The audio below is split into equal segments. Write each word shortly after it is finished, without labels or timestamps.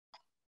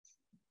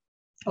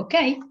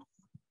Okay.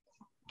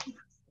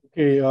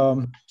 Okay,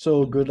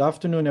 so good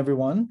afternoon,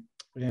 everyone,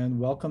 and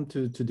welcome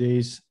to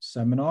today's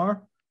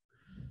seminar.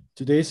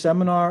 Today's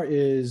seminar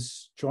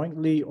is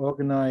jointly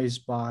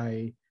organized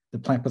by the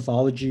Plant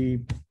Pathology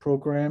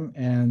program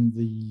and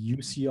the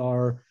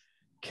UCR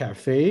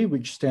CAFE,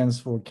 which stands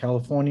for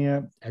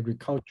California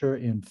Agriculture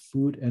and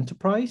Food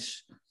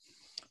Enterprise.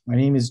 My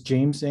name is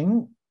James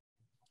Ng.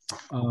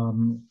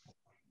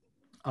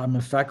 I'm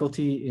a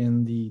faculty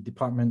in the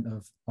Department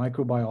of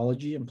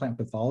Microbiology and Plant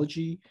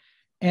Pathology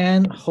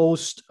and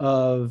host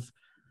of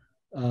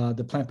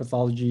the Plant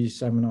Pathology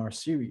seminar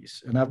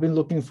series. And I've been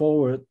looking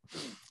forward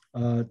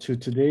to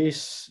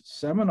today's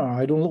seminar.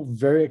 I don't look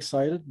very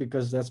excited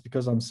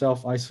because I'm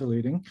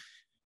self-isolating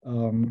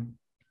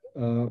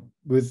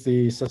with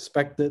the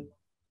suspected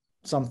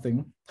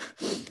something.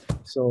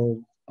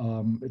 So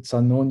it's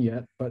unknown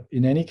yet, but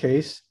in any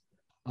case,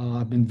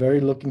 I've been very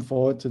looking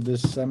forward to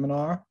this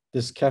seminar,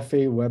 this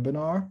cafe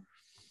webinar.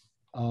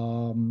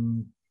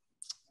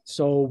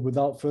 So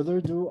without further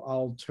ado,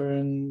 I'll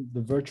turn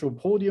the virtual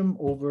podium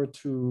over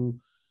to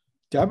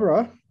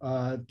Deborah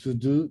to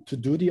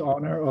do the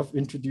honor of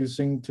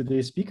introducing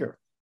today's speaker.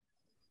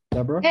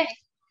 Deborah? Hey,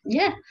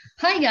 yeah.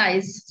 Hi,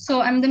 guys.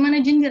 So I'm the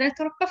managing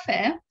director of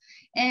CAFE,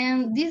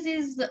 and this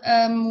is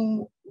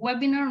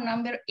webinar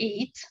number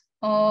 8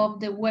 of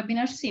the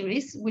webinar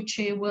series, which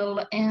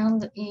will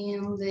end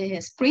in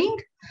the spring.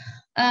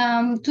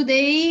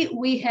 Today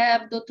we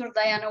have Dr.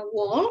 Diana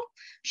Wall.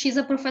 She's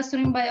a professor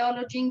in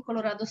biology in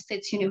Colorado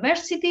State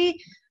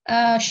University.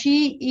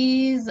 She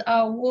is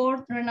a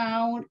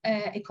world-renowned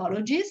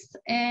ecologist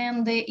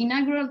and the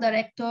inaugural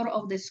director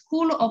of the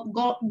School of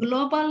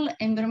Global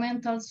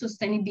Environmental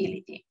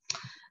Sustainability.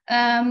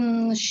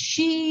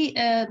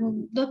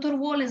 Dr.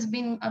 Wall has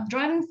been a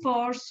driving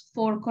force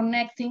for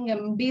connecting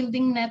and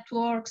building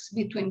networks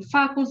between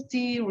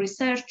faculty,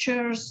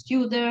 researchers,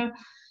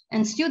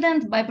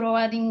 students by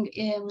providing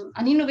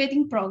an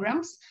innovating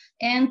programs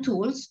and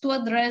tools to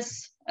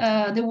address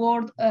the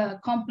world's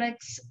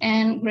complex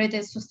and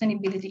greatest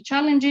sustainability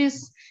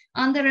challenges.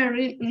 Under her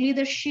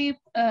leadership,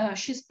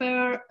 she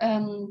spurred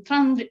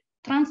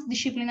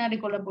transdisciplinary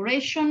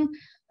collaboration,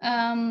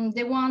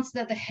 the ones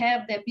that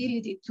have the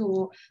ability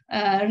to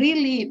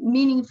really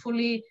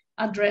meaningfully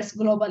address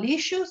global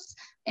issues.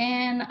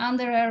 And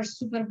under her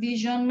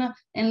supervision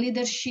and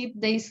leadership,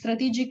 they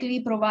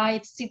strategically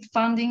provide seed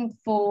funding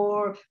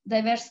for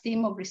diverse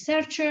team of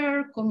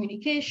researcher,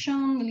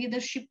 communication,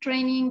 leadership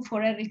training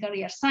for early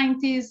career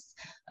scientists,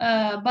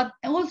 but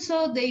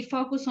also they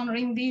focus on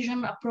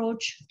re-envision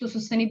approach to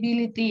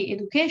sustainability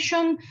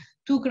education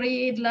to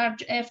create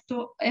large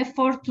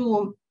effort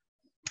to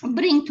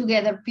bring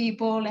together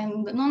people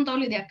and not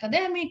only the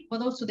academic,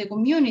 but also the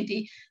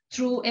community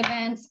through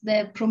events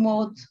that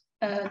promote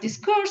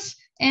discourse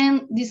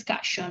and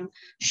discussion.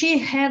 She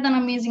had an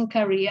amazing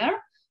career.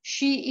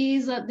 She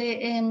is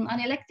an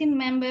elected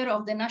member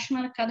of the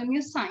National Academy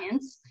of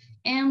Science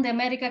and the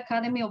American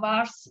Academy of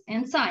Arts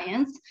and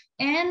Science.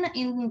 And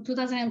in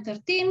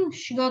 2013,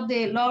 she got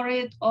the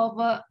laureate of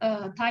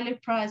Tyler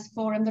Prize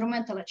for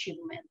Environmental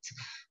Achievement.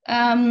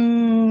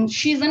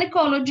 She's an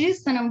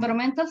ecologist and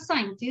environmental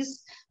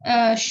scientist.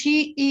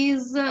 She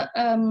is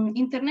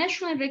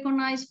internationally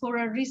recognized for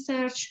her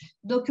research,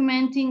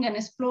 documenting and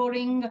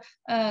exploring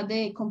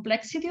the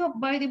complexity of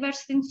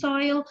biodiversity in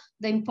soil,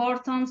 the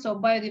importance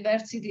of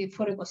biodiversity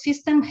for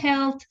ecosystem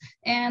health,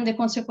 and the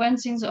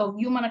consequences of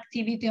human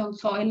activity on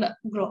soil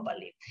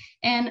globally.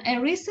 And her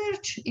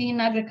research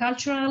in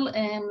agricultural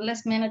and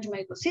land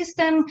management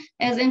ecosystem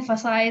has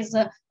emphasized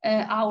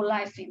how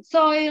life in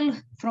soil,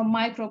 from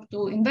microbe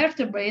to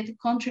invertebrate,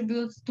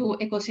 contributes to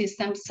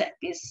ecosystem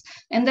service.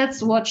 And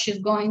that's what she's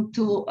going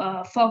to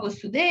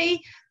focus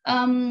today.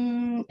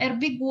 Her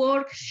big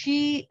work,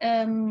 she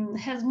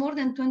has more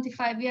than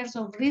 25 years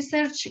of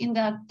research in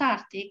the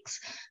Antarctic,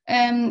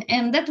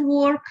 and that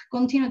work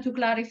continues to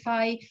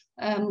clarify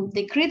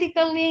the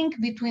critical link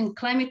between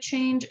climate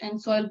change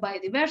and soil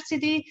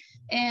biodiversity,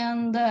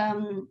 and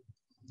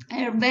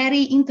her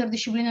very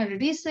interdisciplinary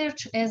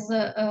research has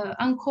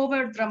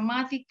uncovered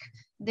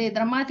the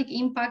dramatic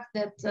impact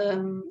that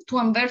to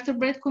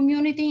invertebrate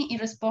community in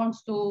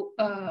response to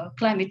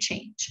climate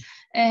change,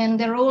 and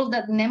the role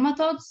that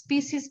nematode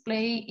species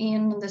play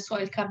in the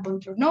soil carbon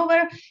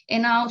turnover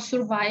and how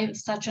survive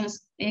such an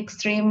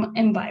extreme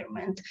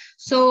environment.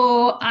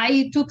 So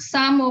I took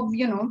some of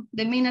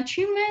the main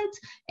achievements,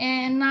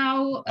 and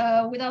now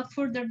without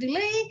further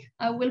delay,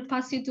 I will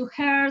pass it to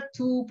her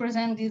to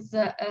present this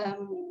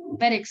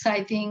very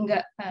exciting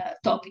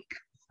topic.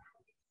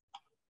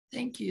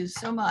 Thank you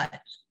so much.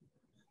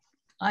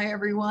 Hi,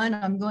 everyone.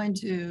 I'm going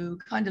to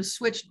kind of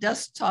switch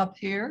desktop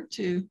here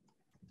to,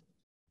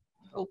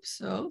 hope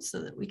so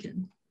that we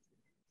can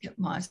get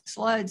my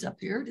slides up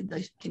here.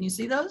 Can you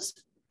see those?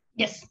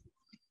 Yes.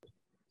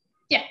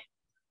 Yeah.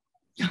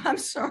 I'm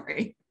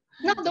sorry.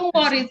 No, don't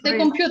worry, it's the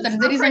computer.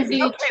 There is a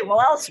glitch. Okay, well,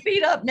 I'll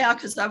speed up now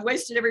because I've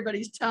wasted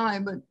everybody's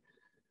time.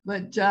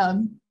 But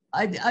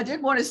I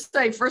did want to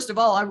say, first of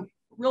all, I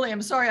really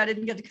am sorry I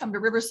didn't get to come to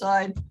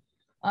Riverside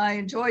I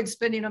enjoyed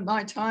spending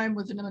my time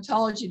with the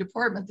nematology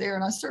department there,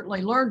 and I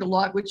certainly learned a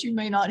lot, which you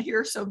may not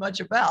hear so much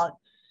about.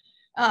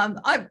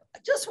 I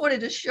just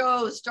wanted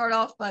to start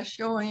off by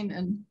showing,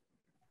 and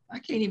I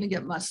can't even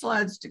get my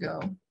slides to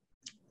go.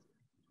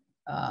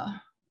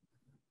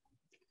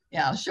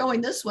 Yeah,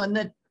 showing this one,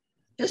 that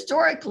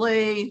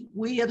historically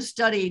we have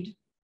studied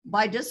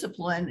by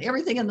discipline.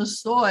 Everything in the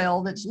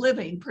soil that's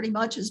living pretty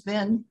much has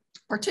been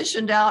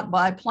partitioned out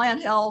by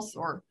plant health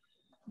or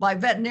by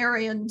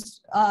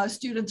veterinarians,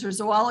 students or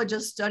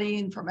zoologists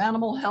studying from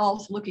animal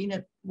health, looking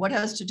at what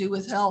has to do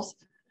with health.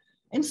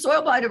 And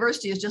soil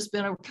biodiversity has just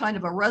been a kind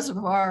of a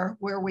reservoir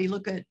where we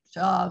look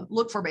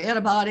for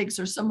antibiotics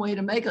or some way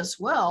to make us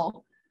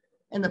well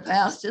in the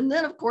past. And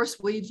then of course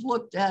we've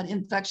looked at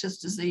infectious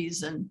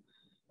disease and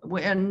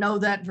know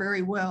that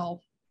very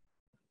well.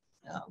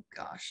 Oh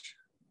gosh.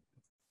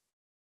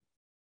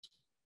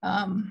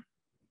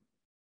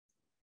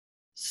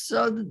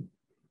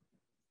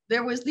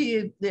 There was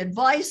the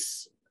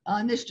advice,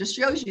 and this just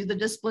shows you the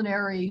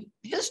disciplinary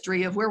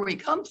history of where we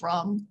come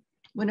from,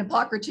 when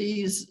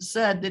Hippocrates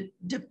said that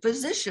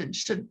physicians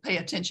should pay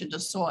attention to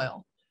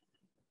soil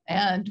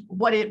and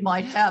what it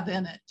might have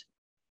in it.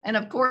 And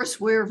of course,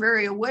 we're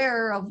very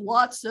aware of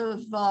lots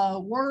of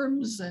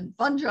worms and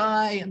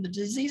fungi and the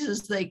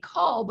diseases they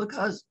cause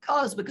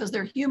because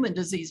they're human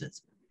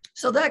diseases.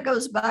 So that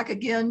goes back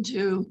again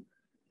to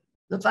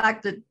the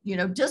fact that, you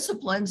know,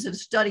 disciplines have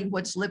studied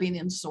what's living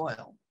in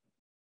soil.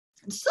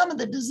 And some of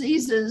the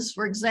diseases,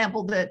 for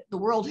example, that the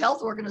World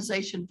Health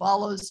Organization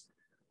follows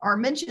are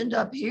mentioned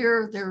up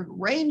here. There are a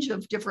range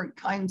of different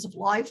kinds of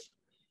life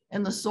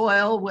in the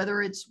soil,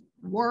 whether it's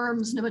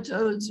worms,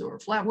 nematodes, or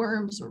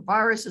flatworms, or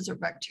viruses, or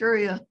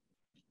bacteria,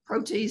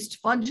 protists,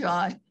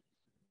 fungi.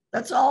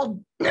 That's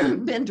all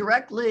been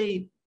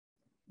directly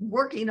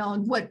working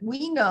on what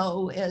we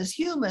know as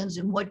humans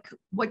and what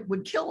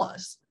would kill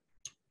us.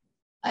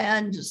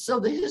 And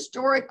so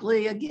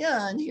historically,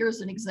 again,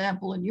 here's an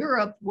example in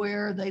Europe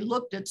where they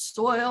looked at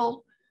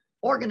soil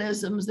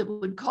organisms that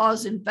would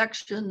cause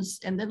infections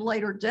and then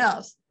later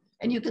death.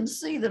 And you can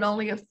see that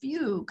only a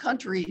few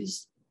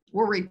countries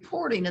were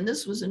reporting, and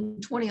this was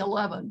in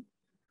 2011.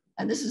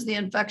 And this is the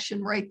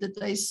infection rate that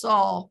they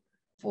saw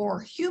for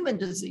human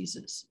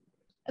diseases.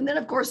 And then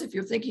of course, if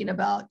you're thinking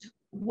about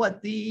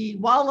what the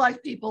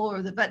wildlife people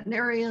or the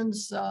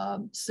veterinarians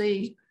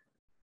see,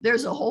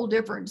 there's a whole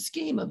different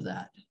scheme of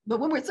that. But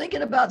when we're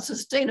thinking about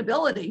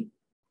sustainability,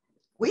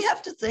 we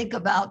have to think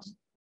about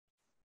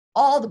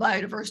all the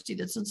biodiversity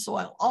that's in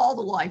soil, all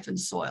the life in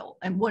soil,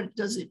 and what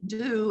does it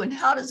do and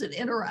how does it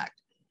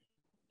interact?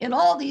 In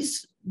all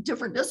these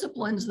different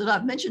disciplines that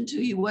I've mentioned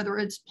to you, whether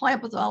it's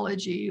plant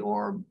pathology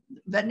or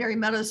veterinary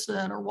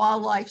medicine or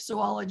wildlife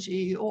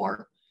zoology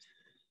or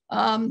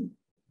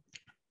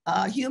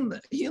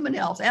human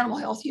health, animal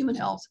health, human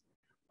health,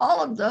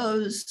 all of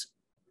those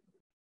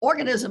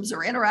organisms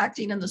are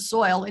interacting in the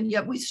soil, and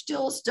yet we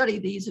still study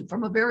these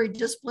from a very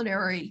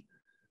disciplinary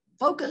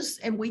focus,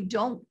 and we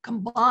don't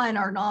combine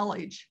our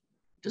knowledge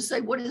to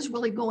say what is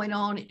really going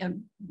on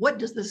and what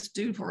does this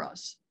do for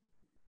us.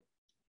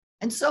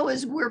 And so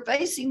as we're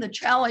facing the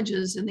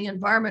challenges in the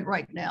environment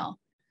right now,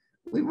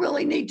 we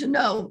really need to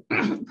know,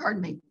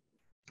 pardon me,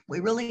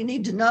 we really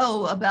need to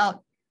know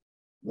about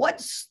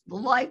what's the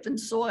life in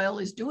soil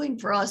is doing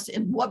for us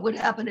and what would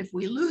happen if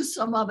we lose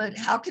some of it.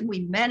 How can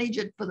we manage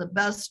it for the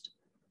best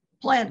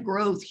plant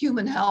growth,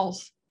 human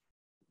health,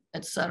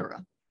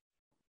 etc.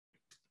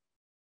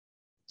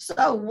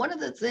 So one of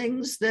the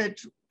things that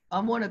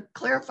I want to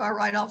clarify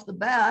right off the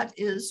bat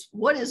is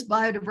what is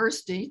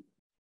biodiversity?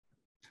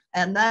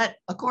 And that,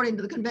 according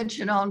to the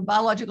Convention on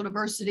Biological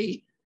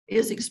Diversity,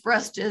 is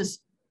expressed as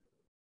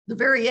the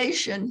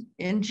variation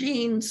in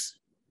genes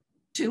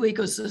to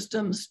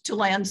ecosystems to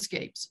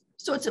landscapes.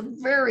 So it's a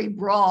very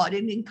broad,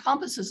 it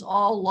encompasses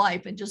all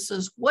life and just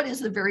says, what is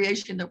the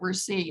variation that we're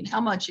seeing? How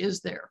much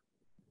is there?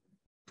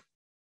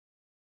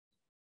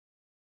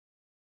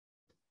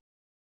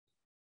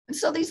 And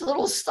so these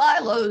little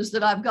silos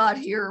that I've got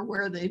here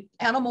where the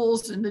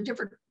animals and the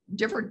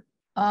different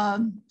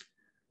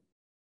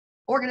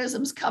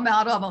organisms come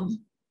out of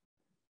them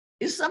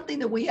is something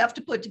that we have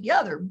to put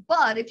together.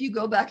 But if you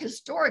go back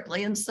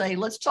historically and say,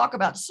 let's talk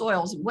about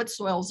soils and what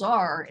soils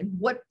are and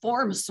what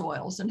forms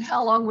soils and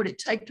how long would it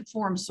take to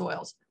form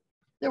soils,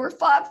 there were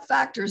 5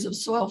 factors of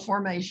soil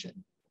formation: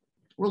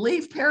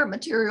 relief, parent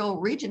material,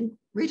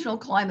 regional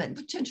climate, and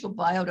potential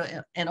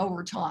biota, and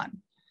over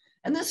time.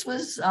 And this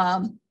was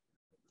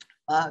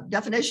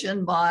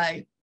definition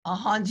by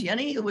Hans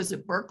Jenny, who was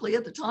at Berkeley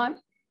at the time.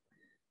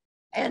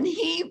 And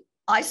he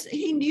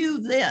knew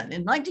then,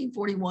 in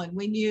 1941,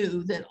 we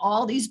knew that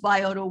all these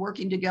biota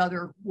working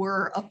together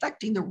were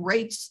affecting the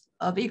rates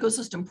of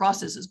ecosystem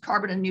processes,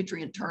 carbon and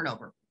nutrient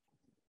turnover.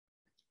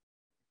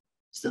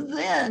 So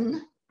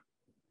then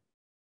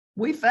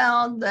we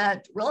found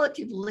that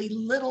relatively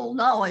little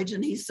knowledge,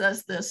 and he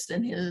says this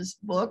in his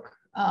book,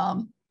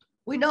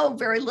 we know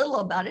very little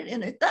about it.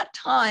 And at that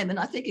time, and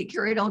I think it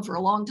carried on for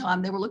a long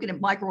time, they were looking at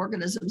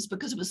microorganisms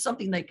because it was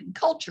something they could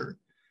culture,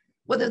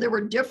 whether there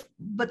were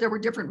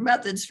different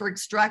methods for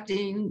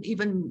extracting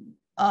even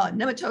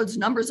nematodes,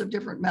 numbers of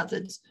different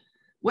methods,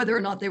 whether or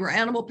not they were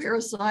animal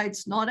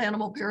parasites,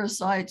 non-animal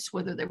parasites,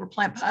 whether they were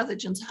plant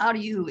pathogens. How do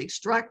you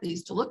extract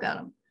these to look at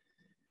them?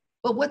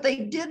 But what they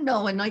did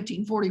know in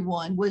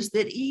 1941 was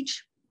that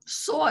each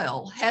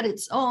soil had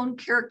its own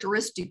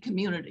characteristic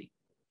community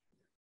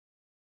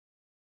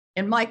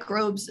and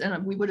microbes,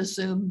 and we would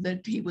assume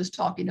that he was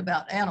talking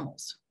about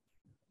animals.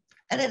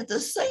 And at the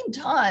same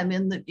time,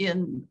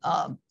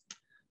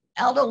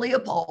 Aldo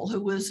Leopold,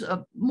 who was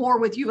more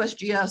with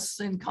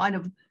USGS and kind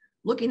of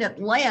looking at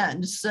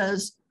land,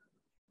 says,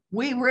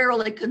 we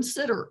rarely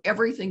consider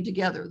everything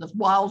together, the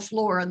wild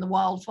flora and the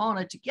wild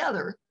fauna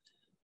together,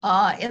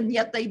 and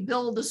yet they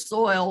build the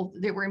soil.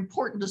 They were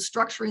important to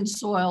structuring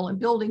soil and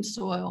building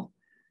soil,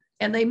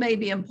 and they may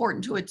be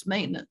important to its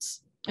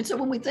maintenance. And so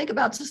when we think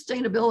about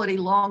sustainability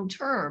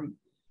long-term,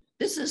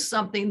 this is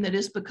something that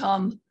has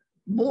become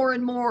more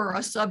and more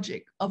a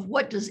subject of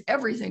what does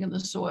everything in the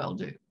soil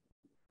do?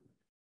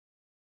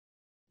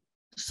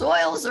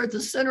 Soils are at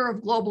the center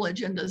of global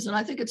agendas, and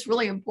I think it's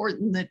really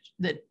important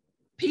that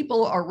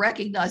people are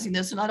recognizing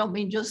this, and I don't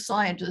mean just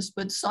scientists,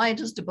 but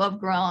scientists above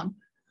ground.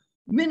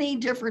 Many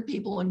different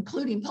people,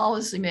 including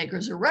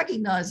policymakers, are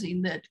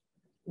recognizing that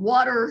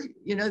water,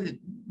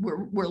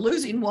 we're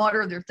losing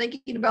water. They're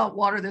thinking about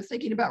water. They're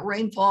thinking about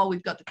rainfall.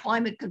 We've got the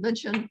Climate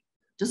Convention,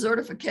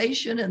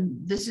 desertification, and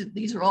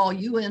these are all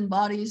UN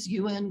bodies,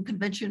 UN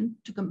Convention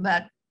to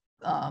combat,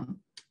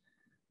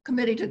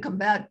 Committee to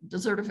Combat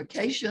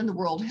Desertification, the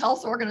World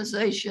Health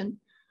Organization,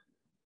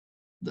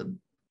 the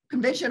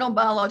Convention on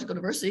Biological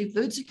Diversity,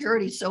 food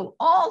security. So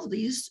all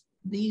these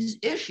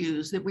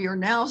issues that we are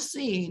now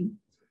seeing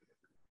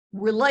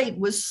relate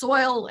with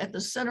soil at the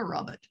center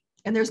of it.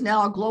 And there's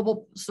now a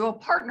global soil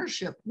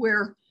partnership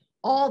where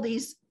all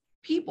these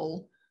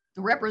people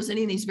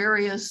representing these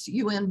various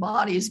UN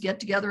bodies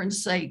get together and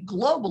say,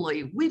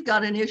 globally, we've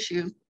got an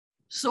issue,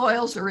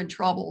 soils are in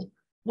trouble,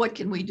 what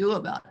can we do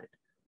about it?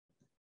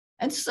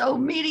 And so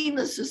meeting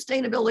the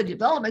Sustainability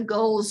Development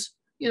Goals,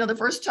 the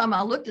first time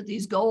I looked at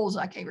these goals,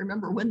 I can't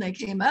remember when they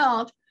came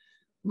out,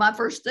 my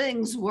first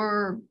things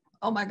were,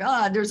 oh my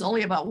God, there's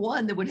only about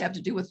one that would have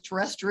to do with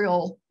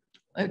terrestrial,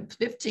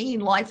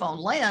 15 life on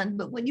land.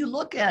 But when you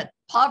look at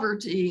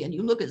poverty and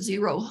you look at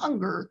zero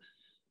hunger,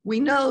 we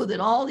know that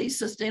all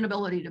these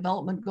sustainability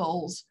development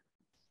goals,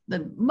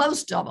 that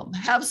most of them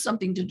have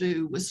something to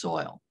do with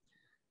soil.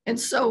 And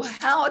so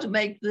how to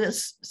make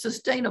this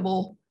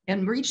sustainable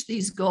and reach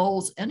these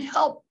goals and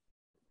help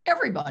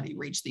everybody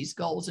reach these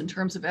goals in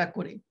terms of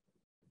equity.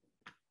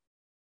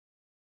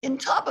 On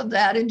top of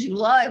that, in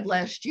July of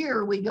last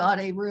year, we got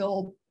a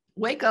real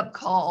wake-up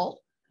call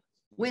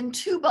when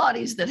two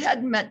bodies that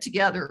hadn't met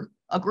together,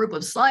 a group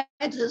of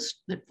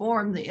scientists that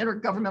formed the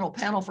Intergovernmental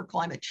Panel for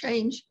Climate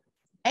Change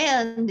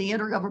and the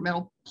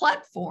Intergovernmental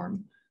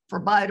Platform for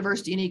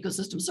Biodiversity and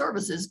Ecosystem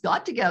Services,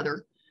 got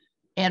together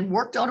and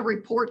worked on a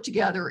report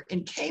together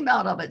and came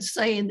out of it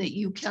saying that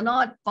you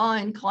cannot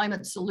find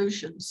climate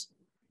solutions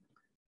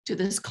to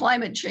this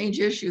climate change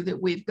issue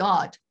that we've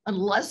got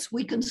unless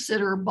we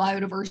consider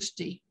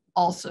biodiversity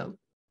also.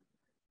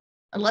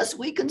 Unless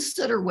we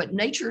consider what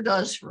nature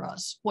does for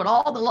us, what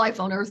all the life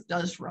on Earth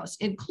does for us,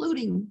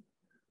 including,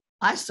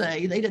 I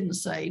say, they didn't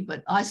say,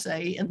 but I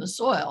say in the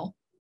soil.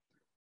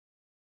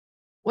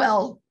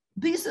 Well,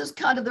 this is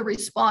kind of the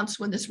response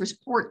when this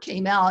report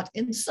came out.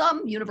 And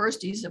some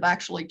universities have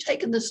actually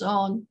taken this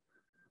on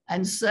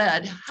and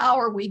said, how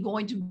are we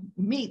going to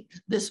meet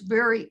this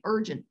very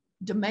urgent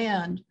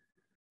demand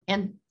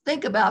and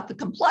think about the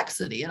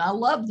complexity? And I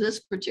love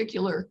this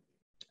particular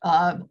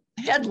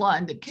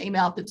headline that came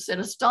out that said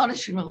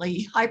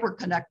astonishingly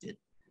hyperconnected.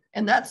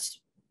 And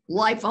that's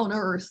life on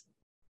Earth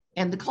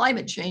and the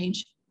climate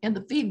change and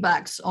the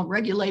feedbacks on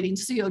regulating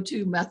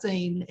CO2,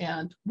 methane,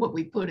 and what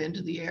we put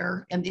into the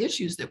air and the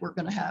issues that we're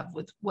going to have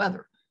with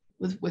weather,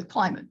 with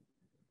climate.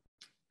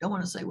 Don't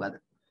want to say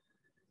weather.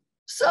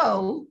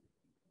 So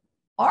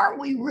are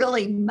we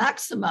really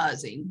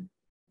maximizing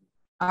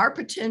our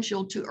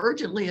potential to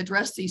urgently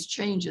address these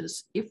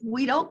changes if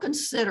we don't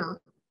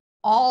consider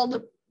all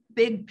the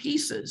big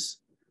pieces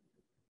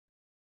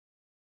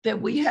that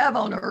we have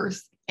on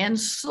Earth, and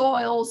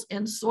soils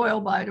and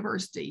soil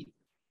biodiversity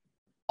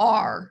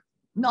are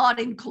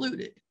not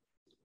included?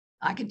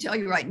 I can tell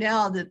you right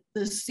now that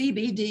the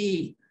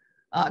CBD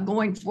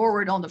going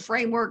forward on the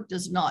framework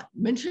does not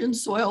mention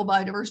soil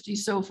biodiversity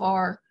so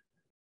far,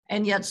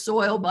 and yet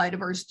soil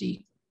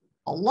biodiversity,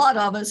 a lot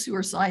of us who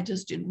are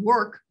scientists in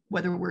work,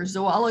 whether we're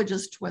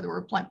zoologists, whether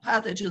we're plant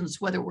pathogens,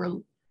 whether we're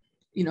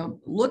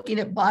looking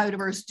at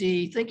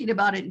biodiversity, thinking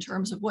about it in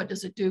terms of what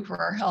does it do for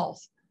our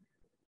health,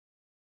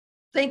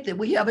 think that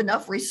we have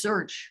enough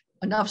research,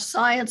 enough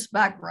science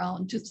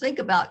background to think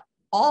about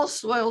all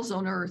soils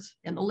on Earth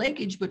and the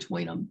linkage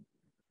between them,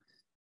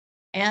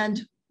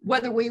 and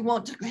whether we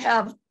want to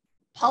have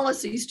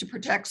policies to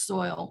protect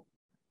soil,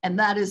 and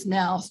that is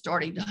now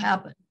starting to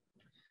happen.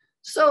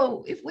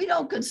 So if we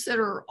don't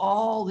consider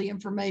all the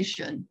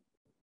information,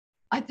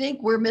 I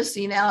think we're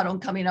missing out on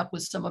coming up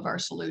with some of our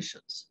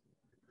solutions.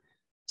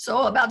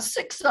 So about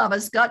 6 of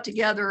us got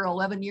together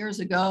 11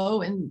 years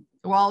ago, and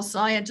we're all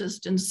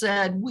scientists, and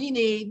said, we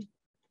need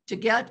to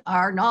get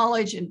our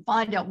knowledge and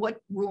find out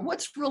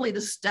what's really the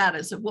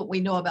status of what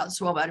we know about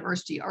soil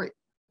biodiversity.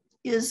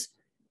 Is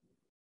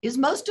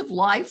most of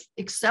life,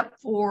 except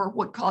for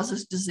what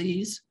causes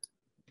disease,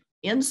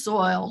 in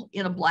soil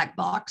in a black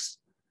box,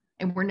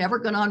 and we're never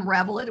going to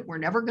unravel it. We're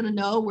never going to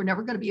know. We're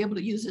never going to be able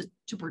to use it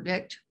to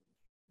predict.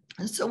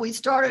 And so we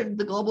started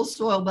the Global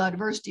Soil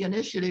Biodiversity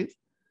Initiative,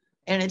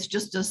 and it's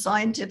just a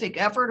scientific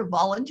effort of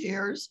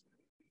volunteers.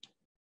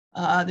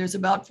 There's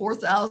about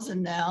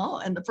 4,000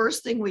 now. And the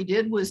first thing we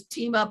did was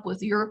team up with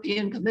the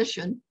European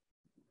Commission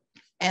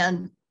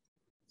and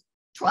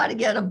try to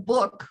get a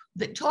book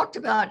that talked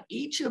about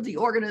each of the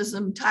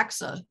organism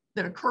taxa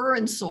that occur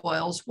in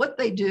soils, what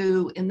they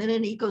do, and then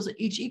in each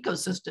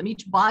ecosystem,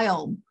 each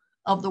biome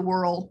of the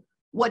world,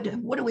 what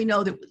do we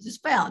know that is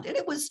found? And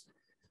it was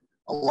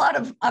a lot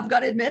of, I've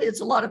got to admit,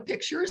 it's a lot of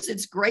pictures.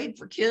 It's great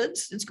for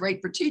kids. It's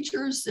great for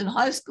teachers in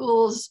high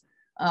schools,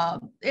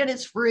 and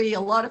it's free. A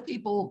lot of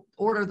people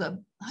order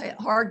the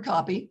hard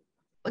copy,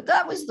 but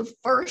that was the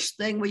first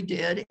thing we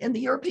did. And the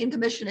European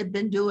Commission had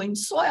been doing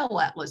soil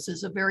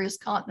atlases of various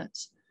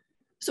continents.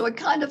 So it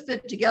kind of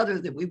fit together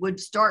that we would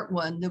start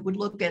one that would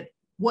look at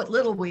what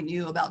little we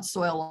knew about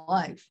soil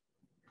life.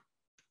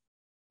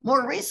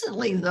 More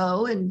recently,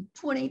 though, in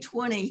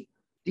 2020,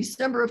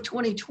 December of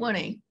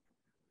 2020,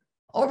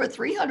 over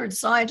 300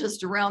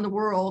 scientists around the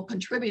world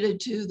contributed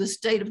to the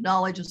State of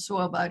Knowledge of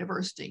Soil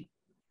Biodiversity.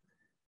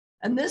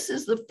 And this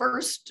is the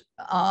first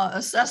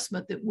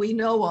assessment that we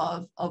know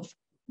of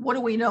what do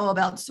we know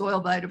about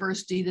soil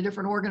biodiversity, the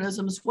different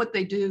organisms, what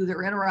they do,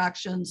 their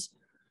interactions,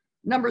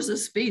 numbers of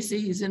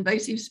species,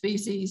 invasive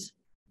species.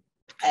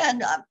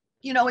 And,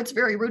 it's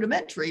very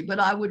rudimentary, but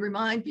I would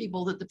remind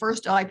people that the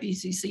first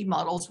IPCC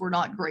models were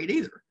not great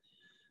either.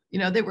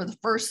 They were the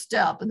first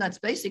step, and that's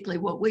basically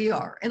what we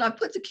are. And I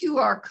put the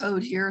QR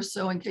code here,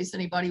 so in case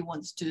anybody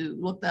wants to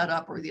look that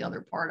up or the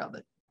other part of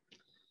it.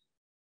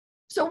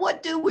 So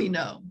what do we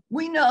know?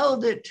 We know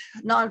that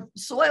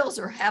soils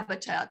are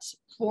habitats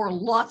for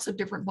lots of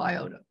different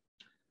biota,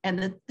 and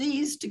that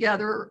these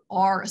together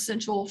are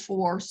essential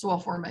for soil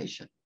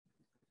formation.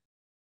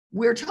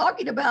 We're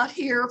talking about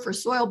here for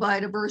soil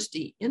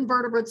biodiversity,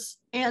 invertebrates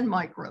and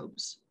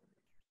microbes.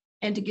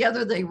 And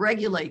together they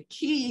regulate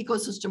key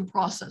ecosystem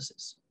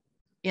processes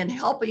in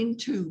helping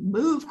to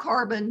move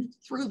carbon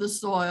through the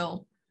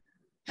soil,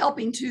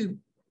 helping to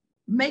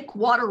make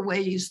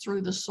waterways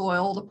through the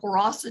soil, the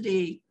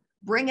porosity,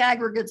 bring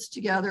aggregates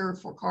together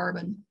for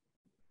carbon.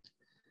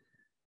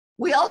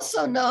 We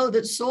also know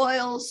that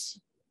soils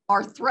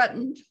are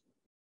threatened.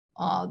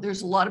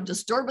 There's a lot of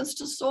disturbance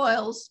to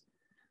soils,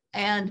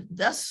 and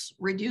thus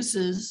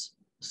reduces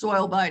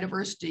soil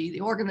biodiversity, the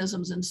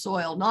organisms in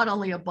soil, not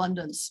only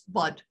abundance,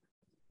 but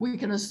we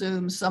can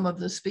assume some of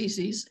the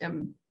species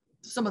and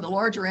some of the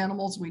larger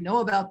animals, we know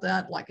about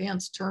that, like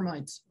ants,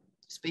 termites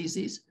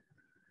species.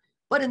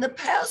 But in the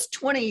past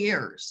 20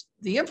 years,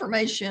 the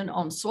information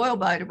on soil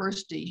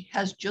biodiversity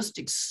has just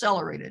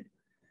accelerated,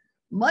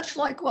 much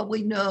like what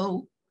we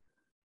know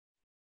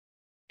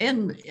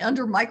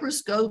under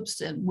microscopes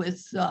and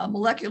with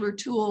molecular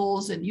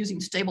tools and using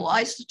stable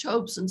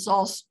isotopes and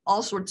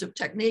all sorts of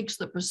techniques,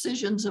 the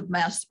precisions of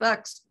mass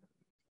specs.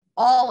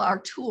 All our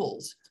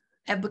tools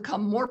have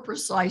become more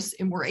precise,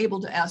 and we're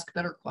able to ask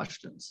better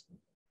questions.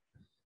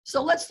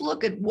 So let's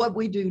look at what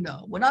we do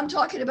know. When I'm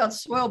talking about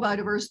soil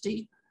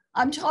biodiversity,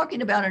 I'm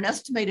talking about an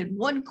estimated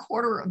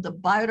 1/4 of the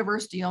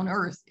biodiversity on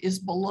Earth is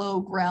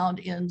below ground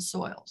in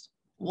soils,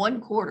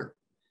 1/4.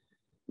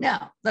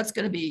 Now, that's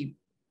going to be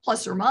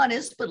plus or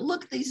minus, but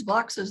look at these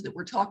boxes that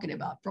we're talking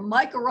about. From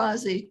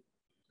mycorrhizae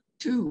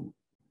to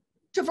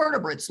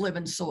vertebrates live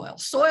in soil.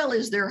 Soil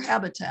is their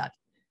habitat.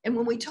 And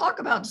when we talk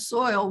about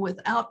soil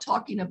without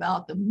talking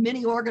about the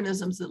many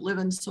organisms that live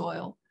in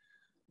soil,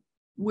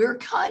 we're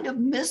kind of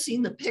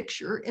missing the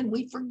picture, and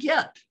we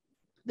forget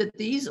that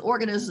these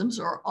organisms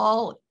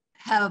all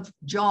have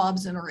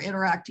jobs and are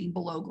interacting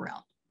below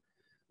ground.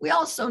 We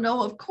also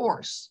know, of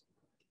course,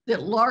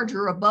 that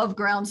larger above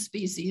ground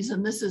species,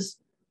 and this is,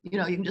 you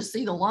can just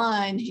see the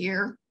line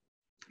here,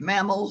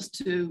 mammals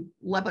to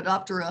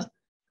Lepidoptera,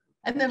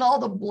 and then all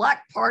the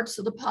black parts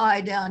of the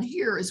pie down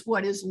here is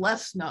what is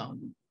less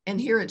known. And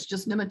here it's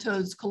just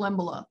nematodes,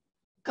 columbella,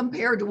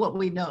 compared to what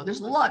we know. There's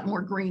a lot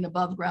more green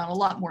above ground, a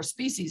lot more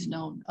species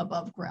known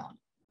above ground.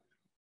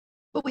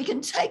 But we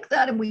can take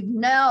that, and we've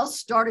now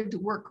started to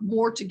work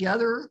more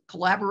together,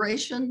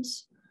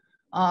 collaborations.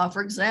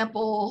 For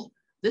example,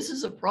 this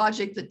is a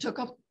project that took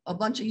up a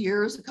bunch of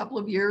years, a couple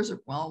of years,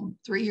 or well,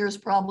 3 years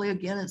probably.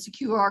 Again, it's a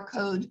QR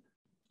code.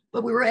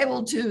 But we were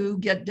able to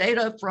get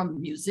data from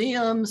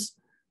museums,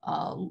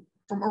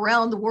 from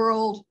around the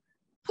world,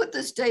 put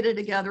this data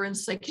together and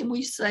say, can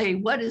we say,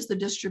 what is the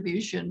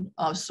distribution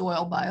of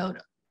soil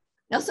biota?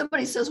 Now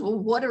somebody says, well,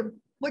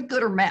 what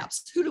good are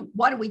maps?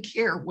 Why do we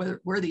care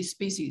where these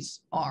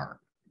species are?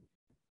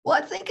 Well,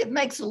 I think it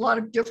makes a lot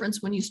of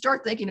difference when you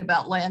start thinking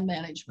about land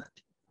management.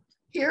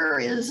 Here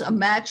is a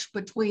match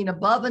between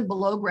above and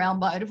below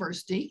ground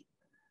biodiversity.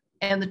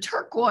 And the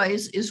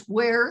turquoise is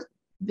where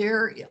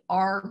there's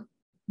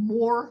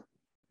more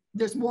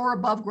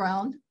above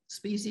ground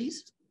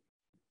species.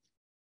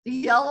 The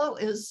yellow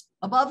is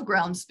above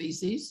ground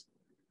species.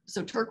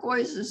 So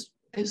turquoise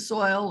is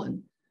soil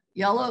and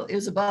yellow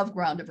is above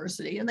ground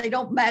diversity, and they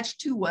don't match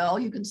too well.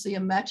 You can see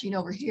them matching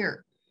over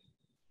here.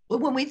 But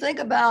when we think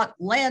about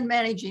land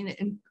managing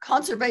in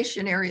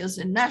conservation areas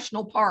in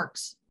national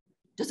parks,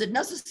 does it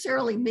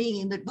necessarily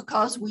mean that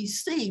because we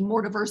see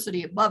more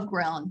diversity above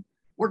ground,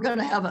 we're going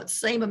to have a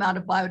same amount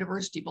of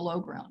biodiversity below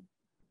ground?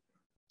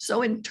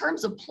 So in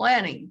terms of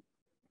planning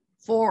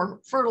for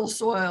fertile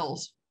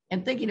soils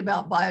and thinking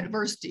about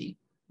biodiversity,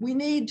 we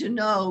need to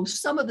know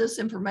some of this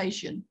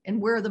information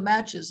and where the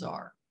matches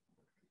are.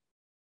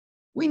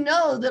 We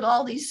know that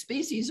all these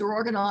species are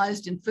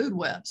organized in food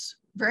webs,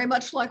 very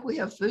much like we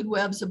have food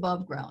webs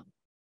above ground.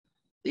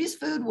 These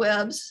food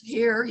webs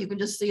here, you can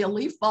just see a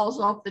leaf falls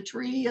off the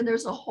tree and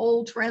there's a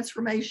whole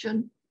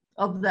transformation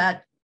of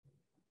that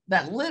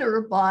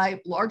litter by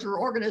larger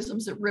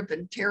organisms that rip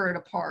and tear it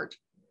apart.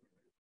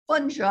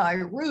 Fungi,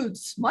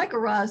 roots,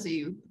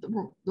 mycorrhizae,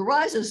 the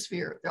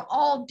rhizosphere, they're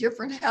all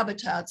different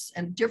habitats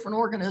and different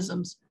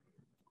organisms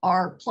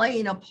are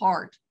playing a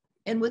part.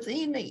 And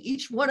within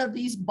each one of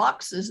these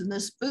boxes in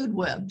this food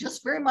web,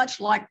 just very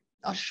much like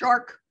a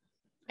shark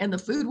and the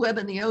food web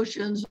in the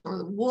oceans or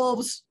the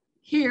wolves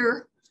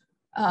here,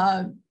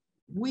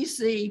 we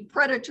see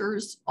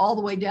predators all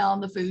the way down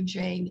the food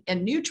chain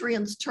and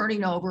nutrients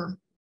turning over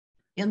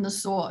in the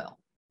soil.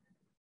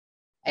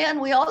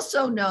 And we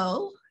also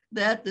know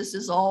that this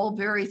is all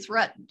very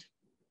threatened.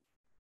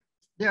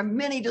 There are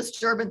many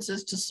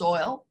disturbances to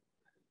soil.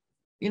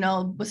 You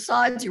know,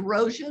 besides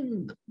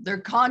erosion,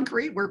 they're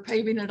concrete, we're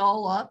paving it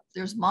all up.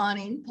 There's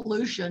mining,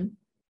 pollution.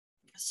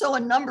 So a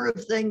number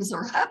of things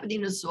are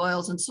happening to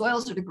soils, and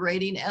soils are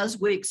degrading as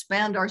we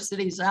expand our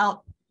cities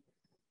out,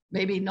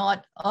 maybe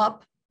not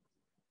up.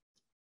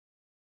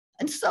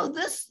 And so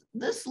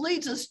this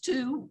leads us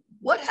to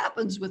what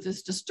happens with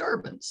this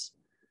disturbance.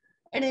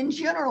 And in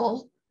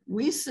general,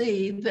 we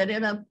see that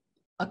in a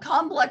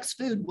complex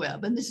food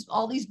web, and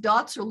all these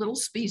dots are little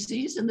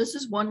species, and this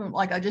is one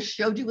like I just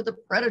showed you with the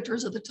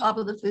predators at the top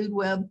of the food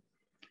web,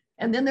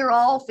 and then they're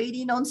all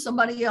feeding on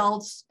somebody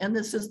else, and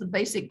this is the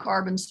basic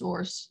carbon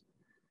source.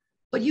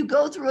 But you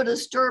go through a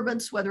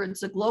disturbance, whether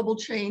it's a global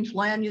change,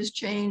 land use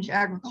change,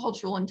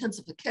 agricultural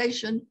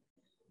intensification,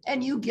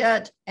 and you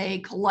get a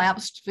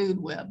collapsed food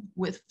web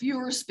with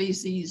fewer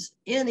species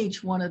in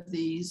each one of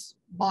these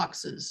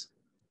boxes,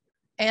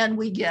 and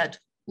we get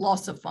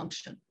loss of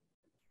function.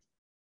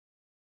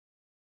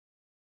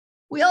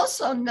 We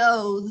also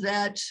know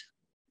that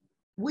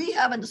we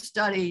haven't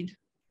studied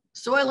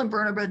soil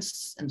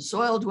invertebrates and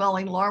soil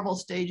dwelling larval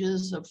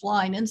stages of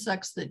flying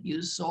insects that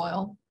use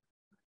soil.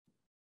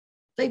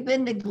 They've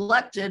been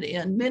neglected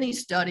in many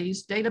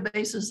studies,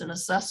 databases, and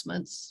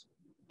assessments.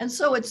 And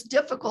so it's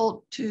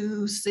difficult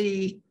to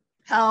see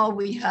how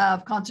we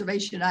have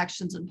conservation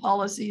actions and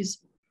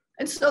policies.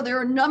 And so there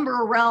are a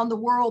number around the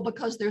world,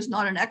 because there's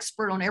not an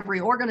expert on every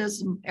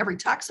organism, every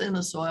taxa in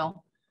the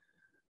soil.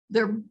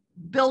 They're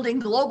building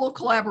global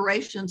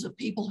collaborations of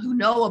people who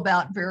know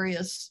about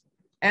various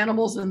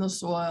animals in the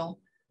soil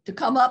to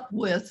come up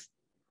with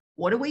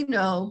what do we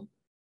know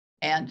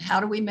and how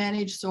do we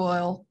manage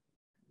soil?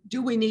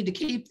 Do we need to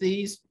keep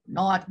these?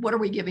 Not, what are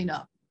we giving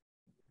up?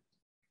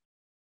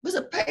 It was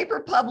a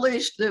paper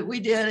published that we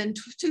did in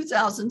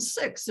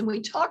 2006, and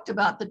we talked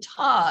about the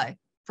tie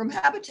from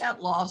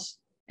habitat loss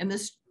and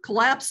this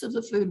collapse of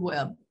the food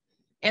web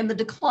and the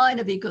decline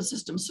of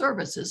ecosystem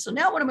services. So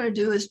now what I'm going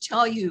to do is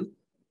tell you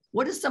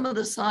what is some of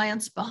the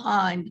science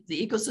behind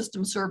the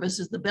ecosystem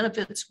services, the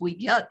benefits we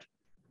get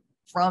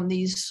from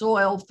these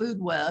soil food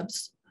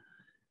webs.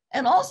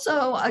 And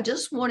also, I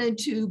just wanted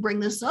to bring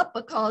this up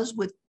because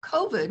with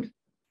COVID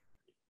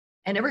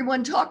and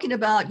everyone talking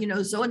about,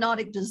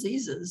 zoonotic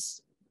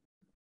diseases,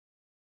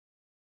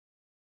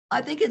 I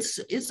think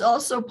it's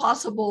also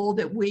possible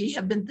that we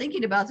have been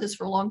thinking about this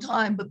for a long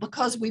time, but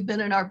because we've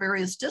been in our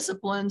various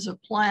disciplines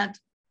of plant,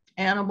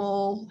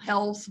 animal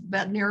health,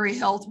 veterinary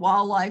health,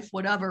 wildlife,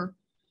 whatever,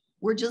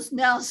 we're just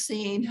now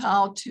seeing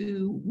how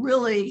to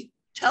really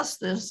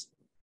test this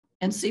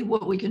and see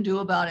what we can do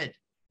about it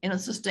in a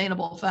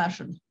sustainable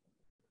fashion.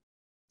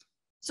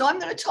 So I'm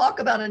going to talk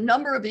about a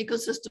number of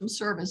ecosystem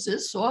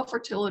services: soil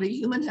fertility,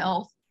 human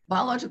health,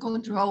 biological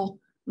control.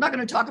 I'm not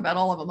going to talk about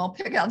all of them. I'll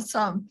pick out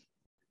some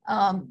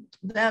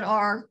that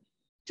are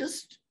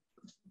just,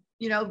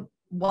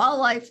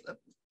 wildlife.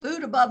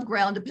 Food above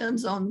ground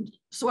depends on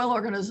soil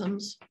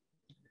organisms.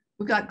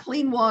 We've got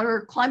clean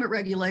water, climate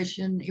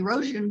regulation,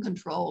 erosion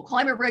control.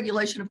 Climate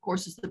regulation, of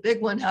course, is the big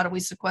one. How do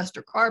we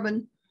sequester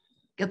carbon,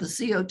 get the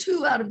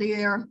CO2 out of the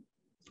air?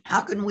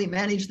 How can we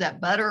manage that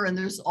better? And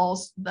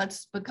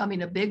that's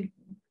becoming a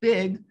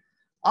big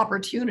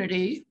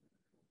opportunity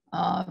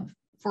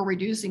for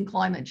reducing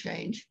climate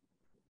change.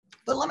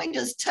 But let me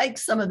just take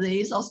some of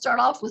these. I'll start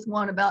off with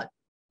one about,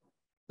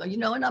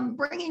 and I'm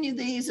bringing you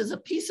these as a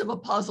piece of a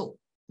puzzle.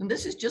 And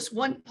this is just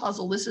one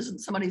puzzle. This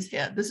isn't somebody's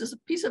head. This is a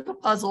piece of a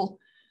puzzle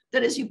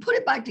that as you put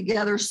it back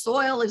together,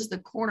 soil is the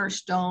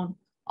cornerstone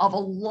of a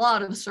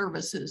lot of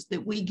services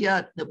that we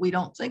get that we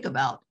don't think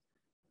about,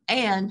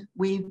 and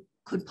we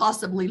could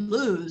possibly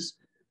lose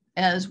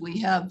as we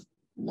have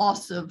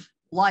loss of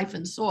life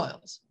in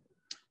soils.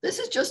 This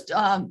is just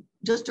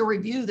a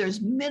review.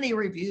 There's many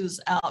reviews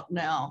out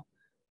now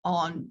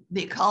on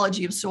the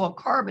ecology of soil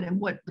carbon and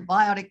what the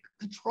biotic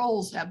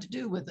controls have to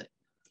do with it.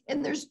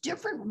 And there's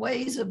different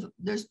ways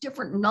there's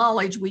different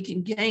knowledge we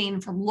can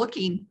gain from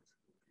looking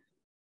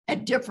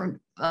at different,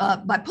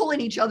 by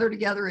pulling each other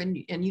together and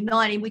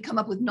uniting, we come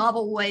up with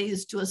novel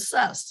ways to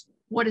assess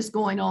what is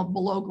going on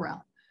below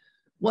ground.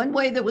 One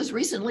way that was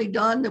recently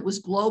done that was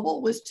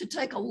global was to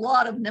take a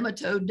lot of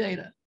nematode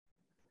data,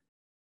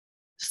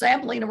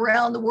 sampling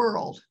around the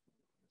world,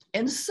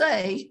 and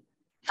say,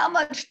 how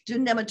much do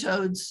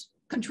nematodes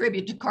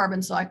contribute to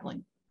carbon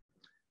cycling?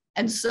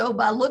 And so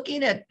by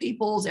looking at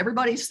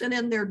everybody sent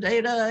in their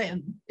data,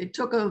 and it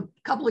took a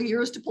couple of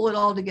years to pull it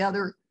all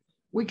together,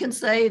 we can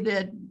say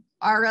that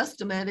our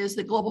estimate is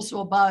that global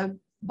soil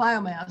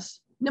biomass,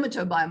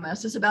 nematode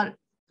biomass, is about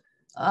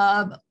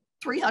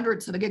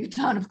 0.03 of a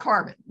gigaton of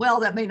carbon. Well,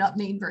 that may not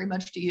mean very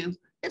much to you.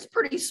 It's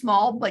pretty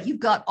small, but you've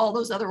got all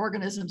those other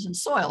organisms in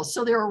soil.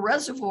 So they're a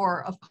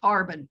reservoir of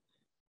carbon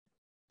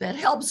that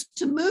helps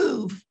to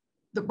move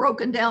the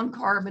broken down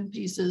carbon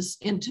pieces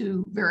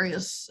into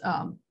various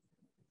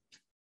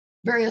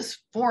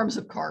forms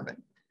of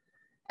carbon.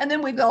 And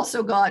then we've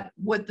also got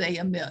what they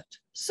emit.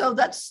 So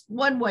that's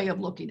one way of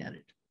looking at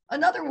it.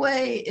 Another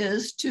way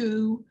is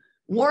to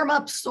warm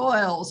up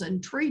soils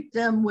and treat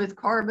them with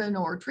carbon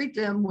or treat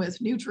them with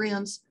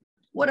nutrients,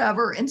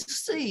 whatever, and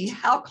see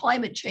how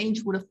climate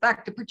change would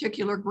affect a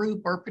particular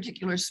group or a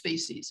particular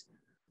species.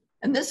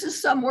 And this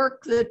is some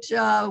work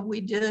that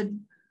we did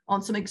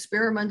on some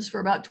experiments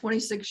for about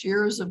 26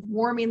 years of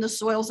warming the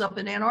soils up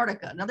in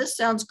Antarctica. Now this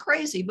sounds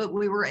crazy, but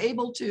we were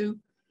able to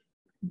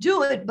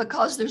do it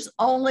because there's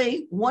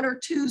only 1 or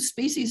 2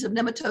 species of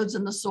nematodes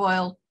in the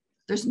soil.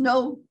 There's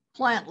no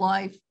plant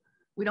life.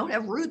 We don't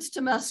have roots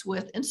to mess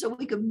with. And so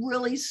we could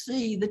really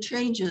see the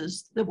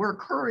changes that were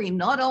occurring,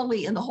 not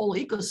only in the whole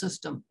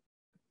ecosystem.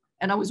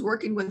 And I was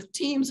working with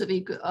teams of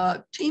people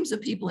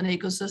in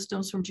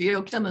ecosystems, from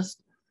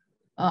geochemists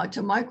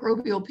to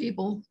microbial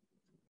people.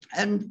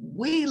 And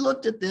we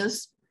looked at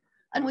this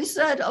and we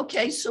said,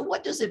 okay, so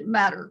what does it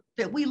matter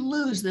that we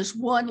lose this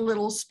one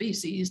little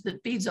species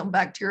that feeds on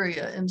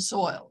bacteria in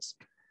soils?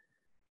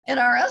 And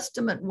our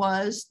estimate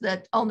was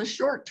that on the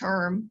short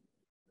term,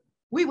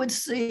 we would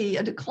see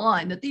a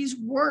decline, that these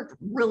weren't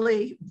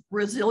really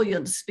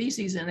resilient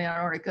species in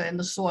Antarctica in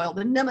the soil.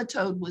 The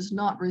nematode was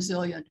not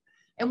resilient.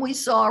 And we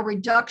saw a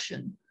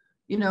reduction,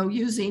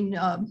 using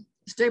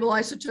stable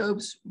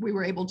isotopes, we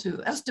were able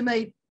to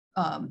estimate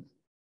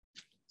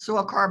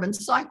soil carbon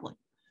cycling.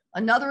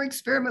 Another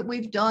experiment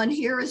we've done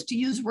here is to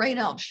use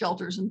rainout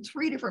shelters in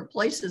 3 different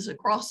places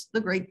across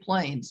the Great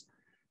Plains,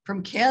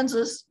 from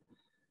Kansas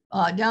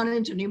down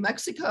into New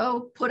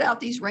Mexico, put out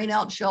these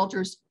rainout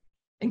shelters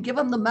and give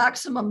them the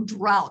maximum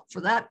drought for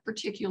that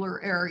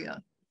particular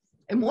area.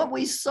 And what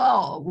we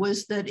saw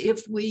was that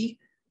if we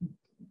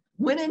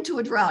went into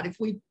a drought, if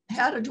we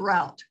had a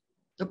drought,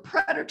 the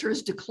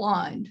predators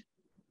declined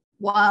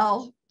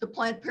while the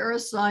plant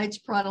parasites,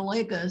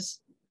 Protolagus,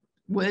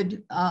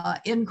 would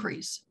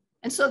increase.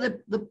 And so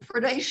the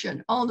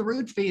predation on the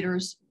root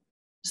feeders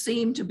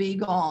seemed to be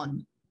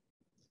gone.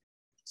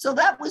 So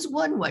that was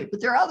one way,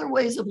 but there are other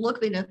ways of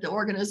looking at the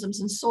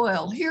organisms in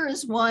soil. Here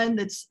is one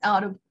that's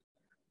out of,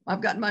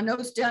 I've got my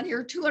notes down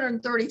here,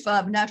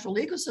 235 natural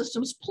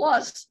ecosystems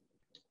plus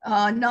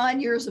 9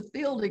 years of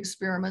field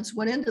experiments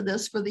went into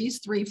this for these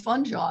 3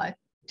 fungi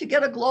to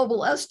get a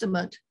global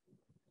estimate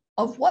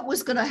of what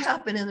was going to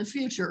happen in the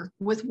future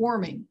with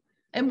warming.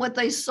 And what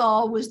they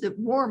saw was that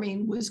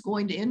warming was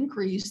going to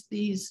increase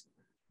these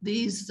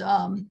 3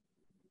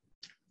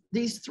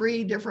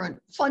 different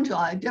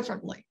fungi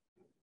differently.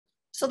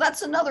 So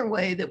that's another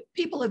way that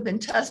people have been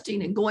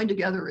testing and going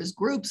together as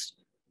groups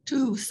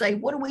to say,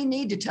 what do we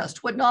need to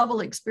test? What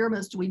novel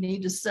experiments do we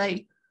need to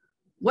say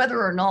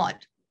whether or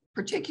not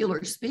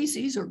particular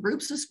species or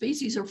groups of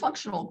species or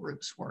functional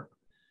groups work?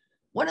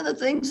 One of the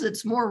things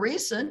that's more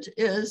recent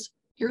is,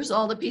 here's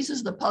all the pieces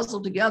of the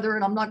puzzle together,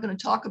 and I'm not going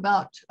to talk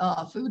about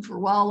food for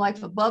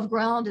wildlife above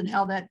ground and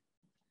how that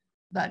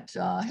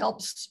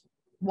helps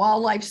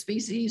wildlife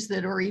species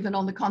that are even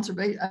on the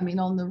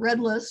on the red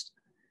list.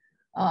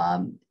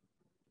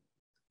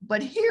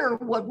 But here,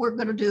 what we're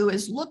going to do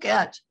is look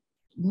at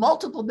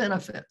multiple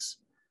benefits.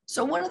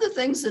 So one of the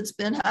things that's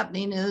been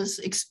happening is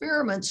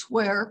experiments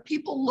where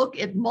people look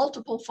at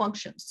multiple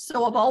functions.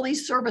 So of all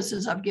these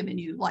services I've given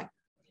you, like,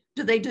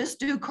 do they just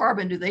do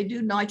carbon? Do they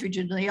do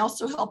nitrogen? Do they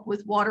also help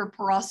with water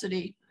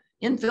porosity,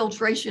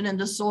 infiltration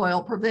into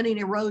soil, preventing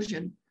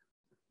erosion,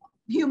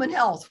 human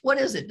health? What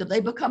is it? Do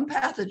they become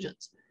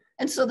pathogens?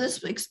 And so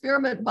this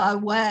experiment by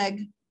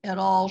Wag et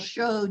al.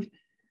 Showed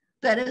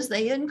that as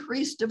they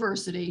increased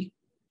diversity,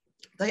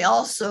 they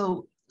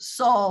also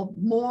saw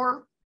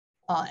more,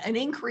 an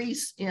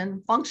increase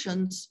in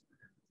functions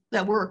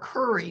that were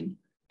occurring.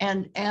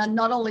 and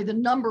not only the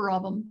number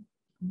of them,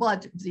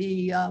 but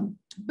the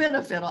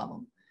benefit of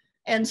them.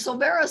 And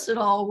Silveris et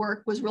al.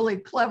 Work was really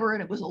clever,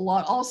 and it was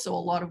also a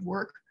lot of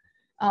work.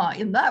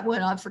 In that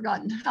one, I've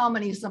forgotten how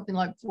many, something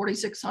like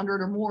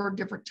 4,600 or more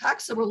different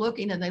taxa were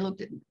looking, and they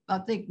looked at, I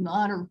think,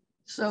 9 or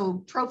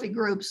so trophy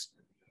groups,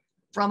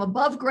 from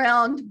above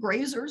ground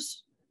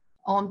grazers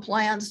on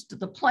plants to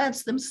the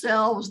plants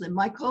themselves, the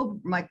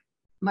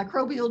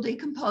microbial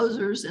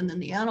decomposers, and then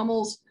the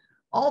animals,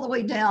 all the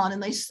way down.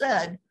 And they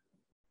said,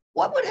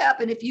 what would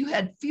happen if you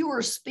had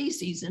fewer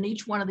species in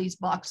each one of these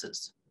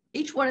boxes,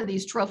 each one of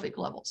these trophic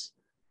levels?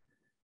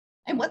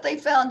 And what they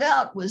found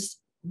out was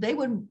they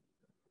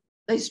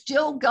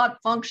still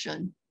got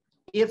function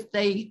if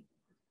they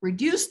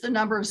reduced the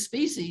number of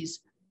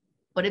species,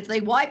 but if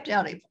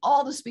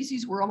all the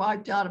species were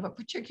wiped out of a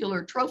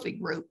particular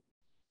trophic group,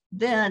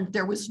 then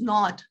there was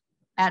not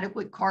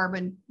adequate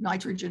carbon,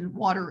 nitrogen,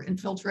 water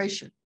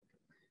infiltration.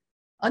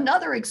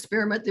 Another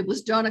experiment that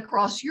was done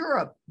across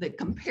Europe that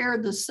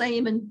compared the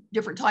same in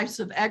different types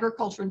of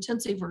agriculture,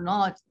 intensive or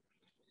not,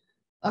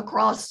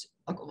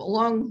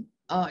 along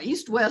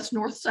east, west,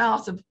 north,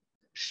 south,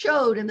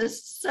 showed, and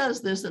this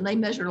says this, and they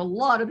measured a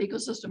lot of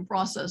ecosystem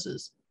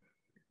processes,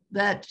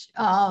 that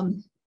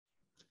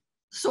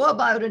soil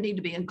biota need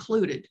to be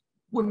included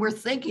when we're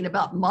thinking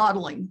about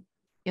modeling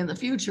in the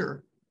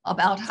future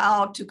about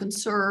how to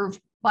conserve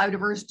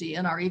biodiversity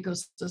in our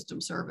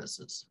ecosystem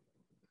services.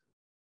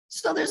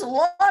 So there's a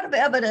lot of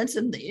evidence,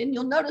 and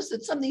you'll notice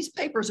that some of these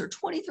papers are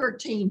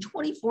 2013,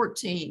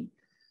 2014.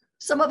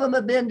 Some of them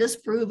have been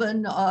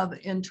disproven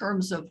in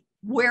terms of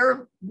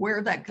where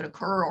that could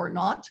occur or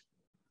not.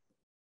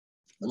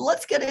 But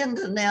let's get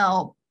into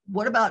now,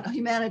 what about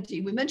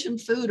humanity? We mentioned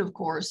food, of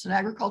course, and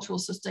agricultural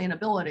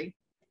sustainability.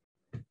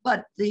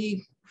 But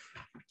the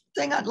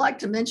thing I'd like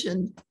to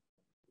mention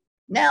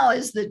now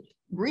is that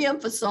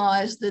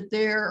reemphasize that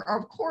there are,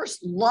 of course,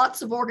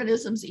 lots of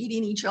organisms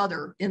eating each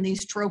other in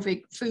these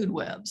trophic food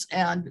webs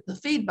and the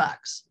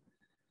feedbacks.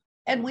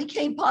 And we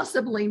can't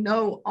possibly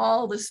know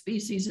all the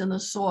species in the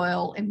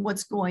soil and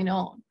what's going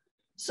on.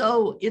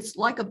 So it's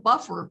like a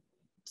buffer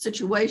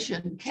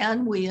situation.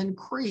 Can we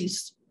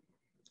increase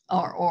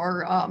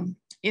or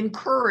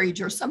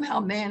encourage or somehow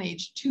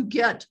manage to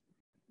get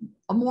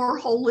a more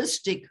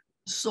holistic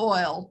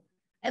soil?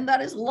 And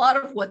that is a lot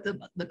of what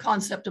the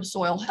concept of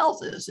soil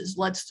health is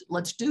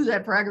let's do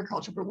that for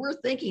agriculture. But we're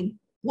thinking,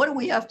 what do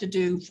we have to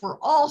do for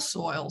all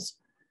soils?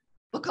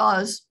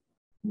 Because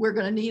we're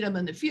going to need them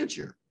in the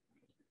future.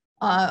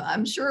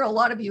 I'm sure a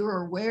lot of you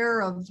are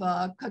aware of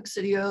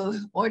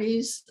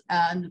coccidioides,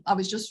 and I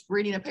was just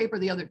reading a paper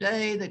the other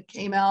day that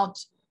came out,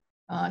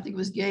 I think it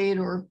was Gade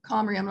or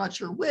Comrie, I'm not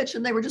sure which,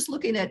 and they were just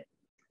looking at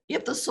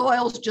if the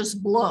soils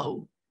just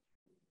blow,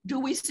 do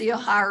we see a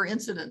higher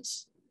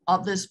incidence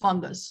of this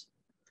fungus,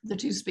 the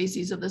two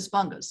species of this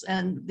fungus?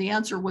 And the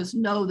answer was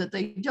no, that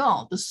they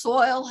don't. The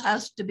soil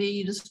has to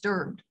be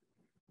disturbed.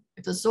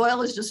 If the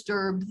soil is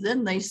disturbed,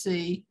 then they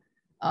see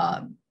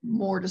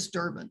more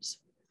disturbance.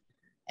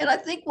 And I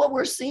think what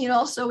we're seeing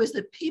also is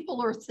that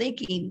people are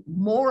thinking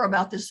more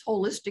about this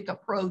holistic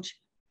approach,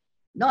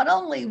 not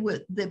only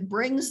that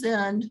brings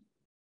in,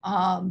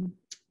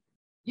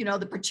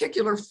 the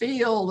particular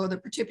field or the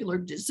particular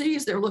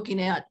disease they're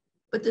looking at,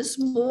 but this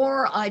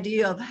more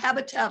idea of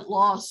habitat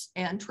loss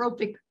and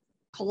trophic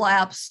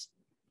collapse.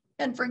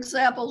 And for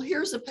example,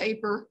 here's a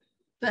paper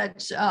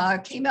that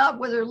came out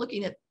where they're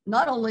looking at,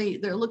 not only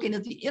they're looking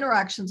at the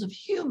interactions of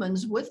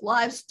humans with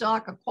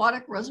livestock,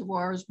 aquatic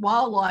reservoirs,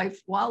 wildlife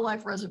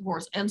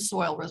reservoirs, and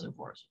soil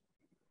reservoirs.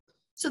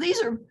 So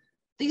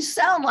these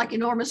sound like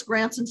enormous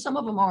grants, and some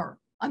of them are.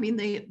 I mean,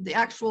 the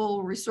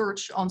actual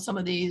research on some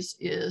of these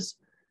is,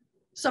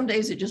 some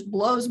days it just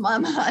blows my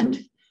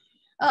mind.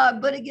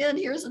 But again,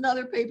 here's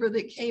another paper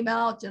that came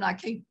out, and I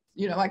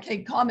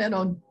can't comment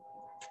on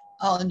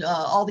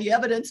all the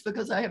evidence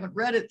because I haven't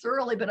read it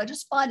thoroughly, but I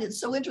just find it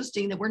so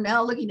interesting that we're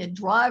now looking at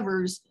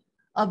drivers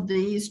of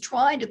these,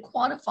 trying to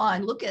quantify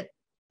and look at,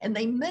 and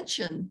they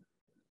mention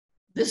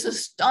this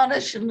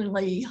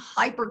astonishingly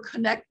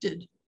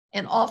hyper-connected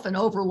and often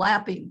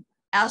overlapping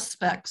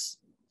aspects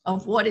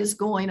of what is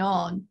going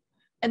on.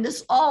 And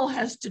this all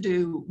has to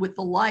do with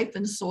the life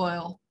in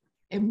soil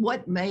and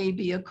what may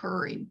be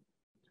occurring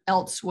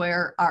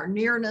elsewhere, our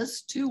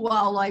nearness to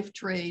wildlife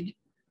trade.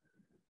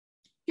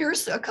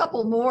 Here's a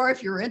couple more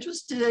if you're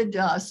interested.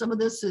 Some of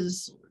this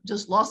is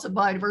just loss of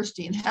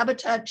biodiversity and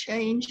habitat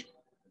change.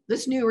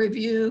 This new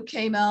review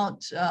came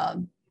out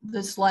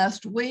this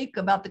last week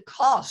about the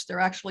cost. They're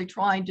actually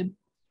trying to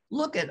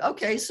look at,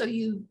 okay, so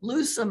you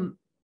lose some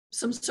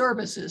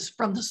services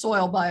from the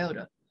soil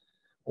biota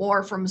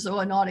or from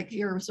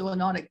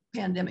zoonotic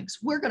pandemics.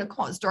 We're going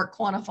to start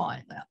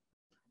quantifying that.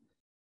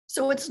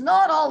 So it's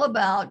not all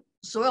about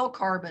soil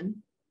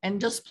carbon and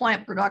just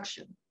plant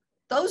production.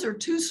 Those are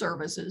two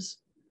services,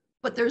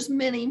 but there's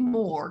many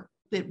more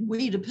that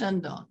we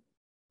depend on.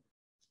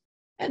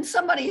 And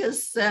somebody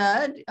has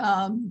said,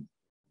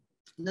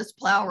 this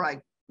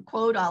Plowright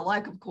quote I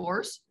like, of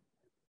course,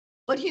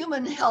 but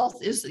human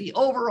health is the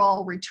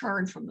overall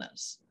return from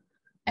this.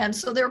 And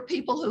so there are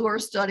people who are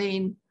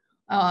studying,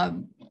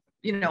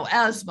 you know,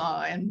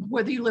 asthma and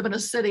whether you live in a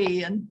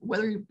city and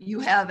whether you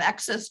have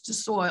access to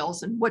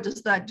soils and what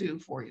does that do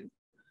for you.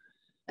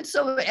 And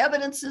so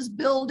evidence is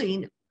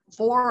building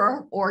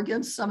for or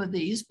against some of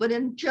these, but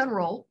in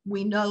general,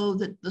 we know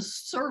that the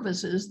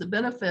services, the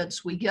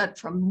benefits we get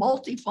from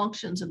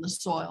multifunctions in the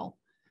soil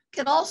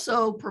can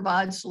also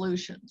provide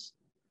solutions.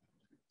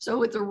 So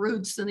with the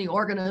roots and the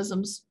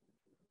organisms,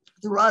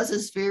 the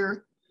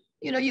rhizosphere,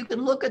 you know, you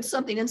can look at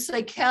something and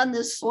say, can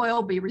this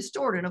soil be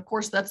restored? And of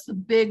course, that's the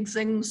big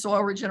thing,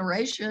 soil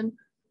regeneration.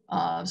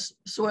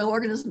 Soil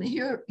organism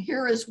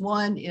here is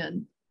one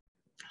in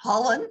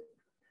Holland.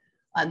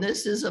 And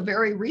this is a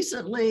very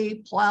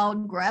recently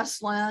plowed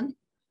grassland.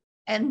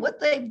 And what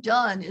they've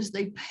done is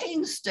they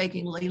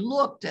painstakingly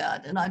looked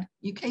at, and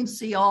you can't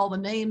see all the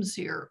names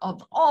here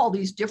of all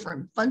these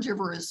different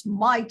fungivorous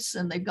mites,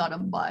 and they've got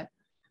them by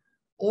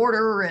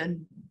order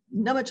and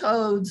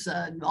nematodes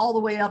and all the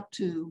way up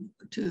to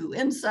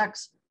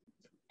insects.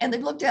 And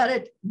they've looked at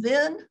it,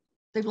 then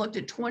they've looked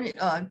at 20,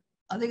 I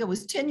think it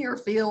was 10-year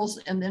fields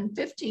and then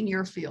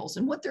 15-year fields.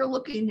 And what they're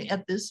looking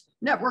at this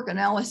network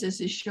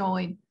analysis is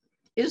showing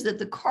is that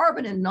the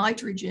carbon and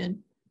nitrogen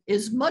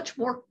is much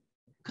more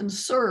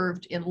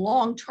conserved in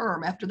long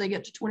term after they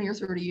get to 20 or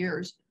 30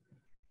 years.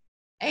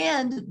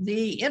 And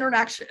the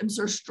interactions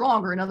are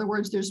stronger. In other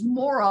words, there's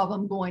more of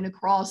them going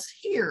across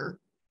here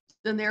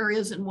than there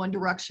is in one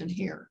direction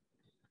here.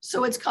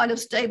 So it's kind of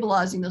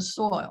stabilizing the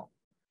soil.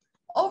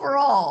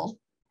 Overall,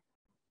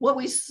 what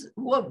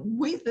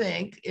we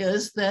think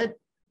is that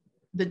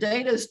the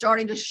data is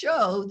starting to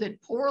show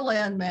that poor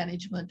land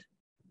management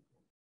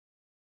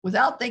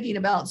without thinking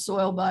about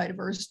soil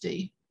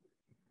biodiversity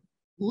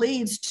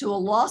leads to a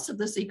loss of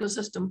this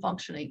ecosystem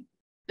functioning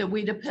that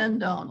we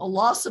depend on, a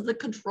loss of the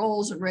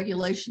controls and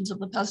regulations of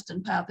the pests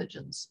and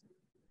pathogens.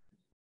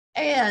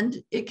 And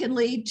it can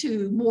lead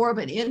to more of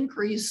an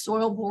increased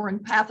soil-borne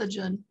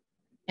pathogen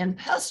and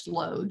pest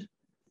load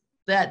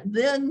that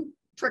then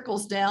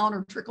trickles down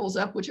or trickles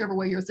up, whichever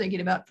way you're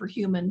thinking about, for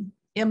human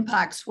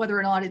impacts, whether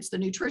or not it's the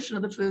nutrition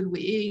of the food we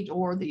eat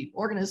or the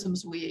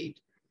organisms we eat.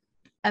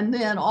 And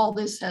then all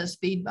this has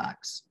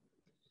feedbacks.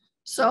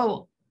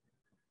 So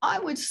I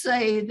would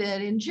say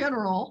that in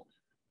general,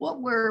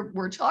 what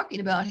we're talking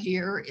about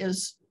here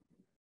is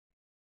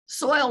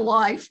soil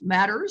life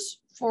matters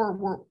for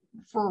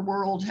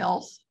world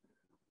health.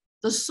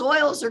 The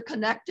soils are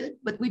connected,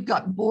 but we've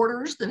got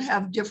borders that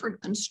have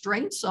different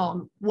constraints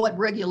on what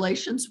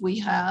regulations we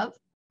have.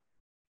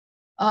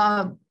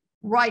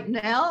 Right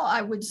now,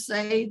 I would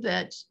say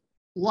that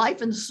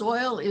life in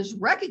soil is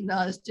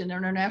recognized in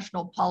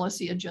international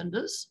policy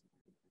agendas.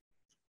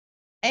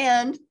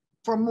 And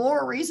for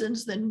more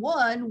reasons than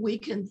one, we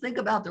can think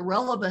about the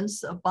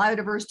relevance of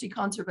biodiversity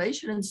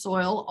conservation in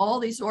soil, all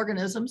these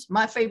organisms,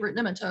 my favorite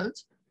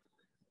nematodes,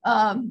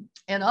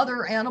 and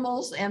other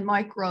animals and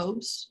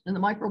microbes in the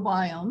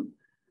microbiome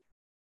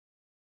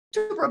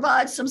to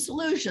provide some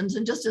solutions.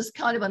 And just as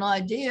kind of an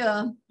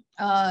idea,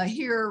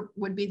 here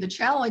would be the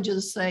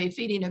challenges, say,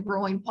 feeding a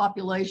growing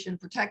population,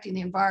 protecting the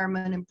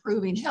environment,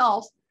 improving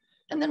health.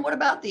 And then what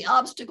about the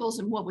obstacles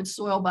and what would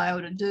soil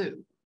biota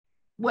do?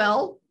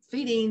 Well,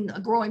 feeding a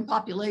growing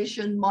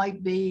population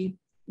might be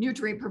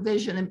nutrient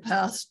provision and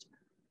pest.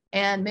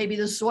 And maybe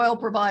the soil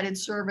provided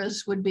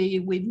service would be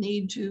we'd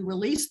need to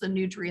release the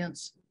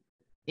nutrients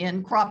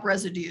in crop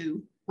residue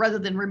rather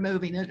than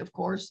removing it, of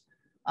course,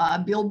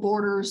 build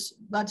borders,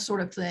 that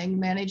sort of thing,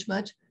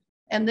 management.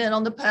 And then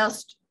on the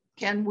pest,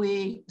 can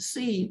we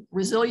see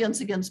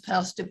resilience against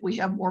pests if we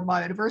have more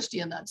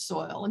biodiversity in that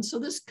soil? And so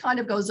this kind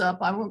of goes up.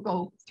 I won't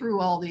go through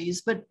all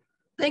these, but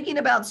thinking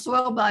about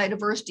soil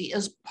biodiversity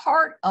as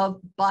part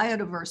of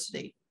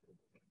biodiversity.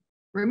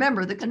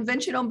 Remember, the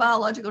Convention on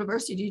Biological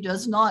Diversity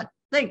does not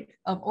think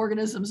of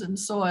organisms and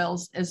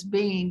soils as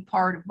being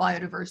part of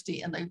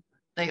biodiversity, and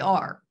they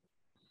are.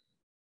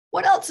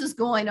 What else is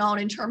going on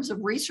in terms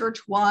of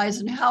research-wise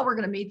and how we're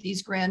going to meet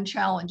these grand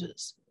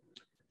challenges?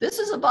 This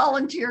is a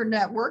volunteer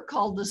network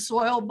called the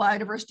Soil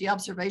Biodiversity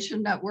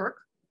Observation Network.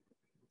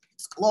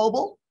 It's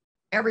global.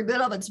 Every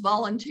bit of it's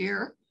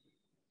volunteer,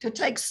 to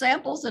take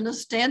samples in a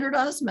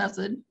standardized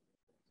method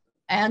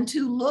and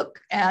to look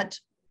at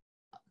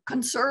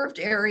conserved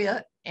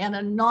area and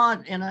a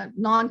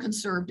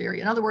non-conserved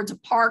area. In other words, a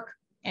park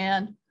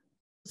and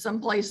some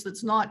place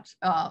that's not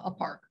a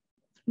park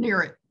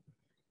near it.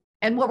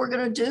 And what we're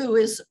going to do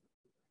is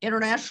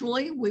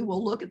internationally, we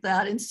will look at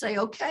that and say,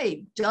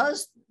 okay,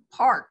 does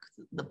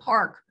the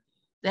park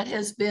that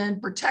has been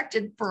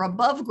protected for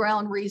above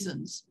ground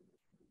reasons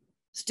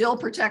still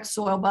protect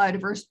soil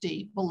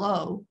biodiversity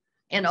below?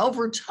 And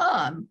over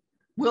time,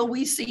 will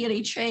we see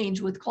any change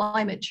with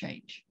climate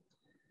change?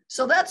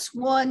 So that's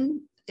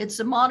one, it's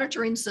a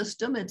monitoring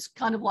system. It's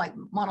kind of like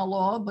Mauna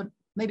Loa, but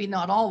maybe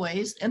not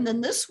always. And then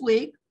this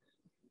week,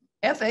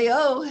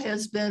 FAO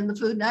has been, the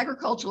Food and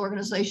Agriculture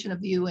Organization of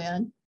the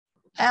UN,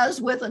 has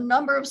with a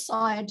number of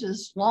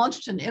scientists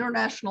launched an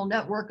international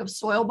network of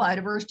soil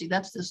biodiversity.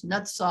 That's this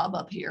NetSob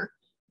up here.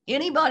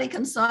 Anybody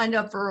can sign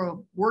up for a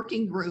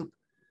working group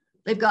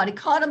They've got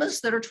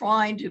economists that are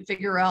trying to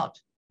figure out,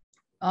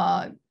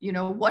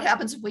 what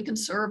happens if we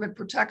conserve and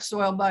protect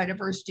soil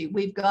biodiversity.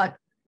 We've got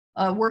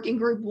working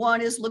group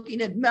 1 is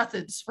looking at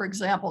methods, for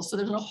example. So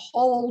there's a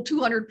whole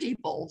 200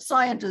 people,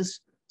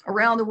 scientists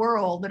around the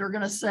world that are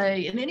going to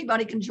say, and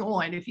anybody can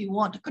join if you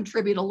want to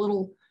contribute a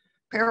little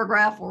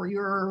paragraph or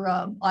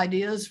your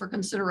ideas for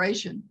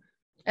consideration.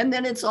 And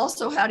then it's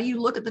also, how do you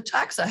look at the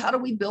taxa? How do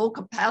we build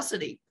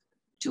capacity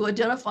to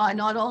identify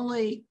not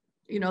only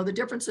the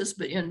differences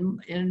in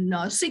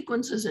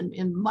sequences and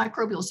in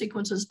microbial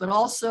sequences, but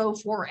also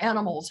for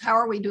animals? How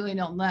are we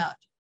doing on that?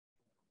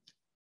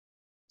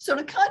 So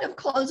to kind of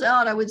close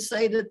out, I would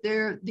say that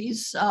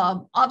these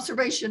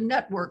observation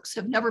networks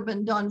have never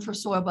been done for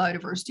soil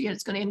biodiversity, and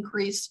it's going to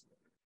increase,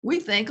 we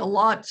think, a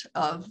lot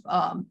of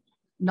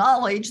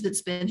knowledge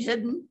that's been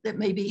hidden, that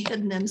may be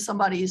hidden in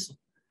somebody's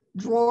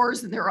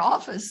drawers in their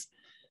office.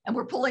 And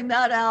we're pulling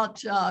that out,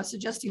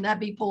 suggesting that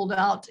be pulled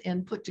out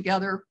and put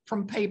together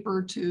from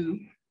paper to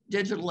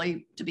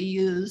digitally to be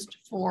used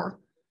for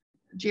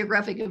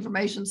geographic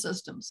information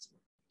systems.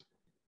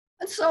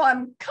 And so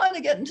I'm kind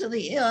of getting to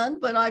the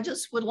end, but I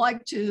just would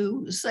like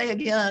to say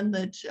again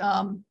that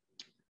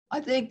I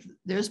think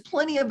there's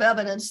plenty of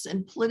evidence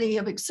and plenty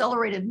of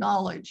accelerated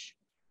knowledge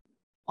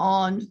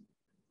on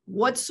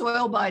what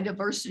soil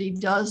biodiversity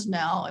does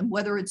now, and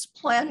whether it's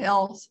plant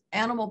health,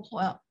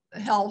 animal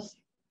health,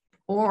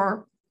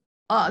 or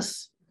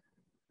us.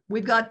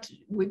 We've got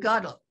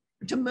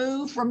to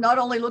move from not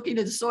only looking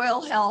at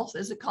soil health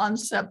as a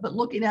concept, but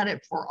looking at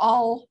it for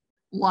all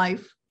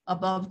life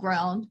above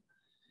ground.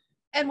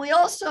 And we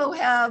also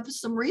have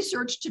some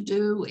research to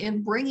do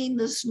in bringing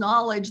this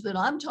knowledge that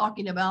I'm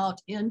talking about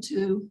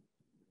into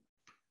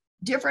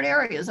different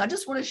areas. I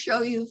just want to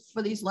show you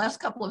for these last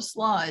couple of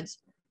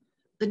slides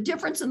the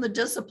difference in the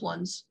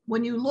disciplines.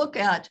 When you look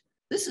at,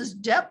 this is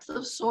depth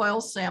of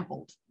soil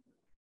sampled.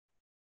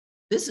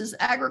 This is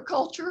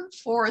agriculture,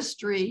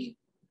 forestry,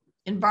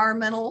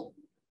 environmental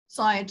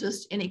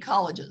scientist, and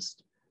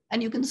ecologist.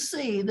 And you can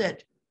see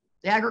that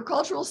the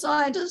agricultural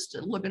scientists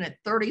are looking at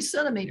 30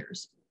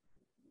 centimeters,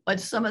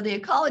 but some of the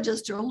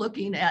ecologists are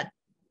looking at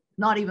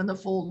not even the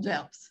full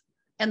depth,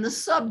 and the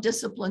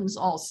sub-disciplines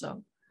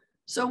also.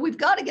 So we've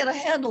got to get a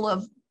handle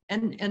of,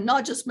 and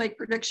not just make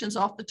predictions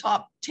off the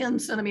top 10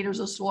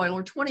 centimeters of soil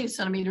or 20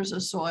 centimeters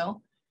of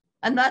soil.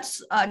 And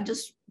that's, I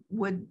just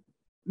would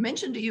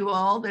mention to you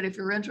all that if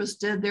you're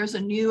interested, there's a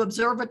new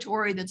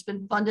observatory that's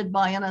been funded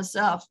by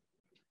NSF.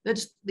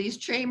 That's, these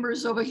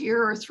chambers over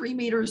here are 3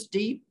 meters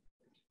deep.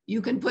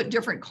 You can put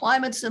different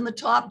climates in the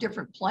top,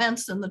 different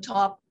plants in the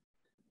top,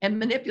 and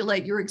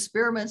manipulate your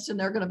experiments, and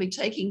they're going to be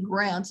taking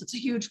grants. It's a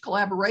huge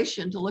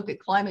collaboration to look at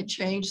climate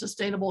change,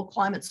 sustainable,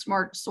 climate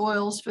smart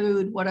soils,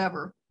 food,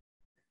 whatever.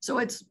 So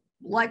it's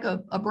like a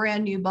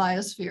brand new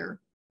biosphere.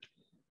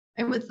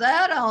 And with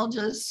that, I'll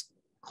just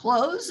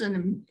close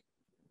and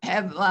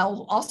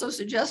I'll also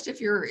suggest,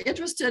 if you're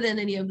interested in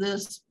any of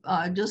this,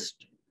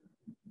 just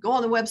go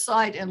on the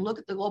website and look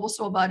at the global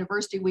soil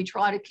biodiversity. We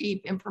try to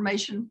keep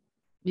information.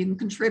 You can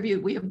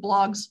contribute. We have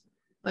blogs,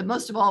 but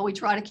most of all, we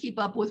try to keep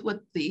up with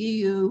what the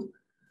EU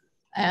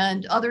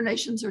and other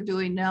nations are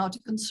doing now to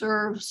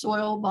conserve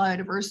soil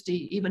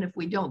biodiversity, even if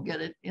we don't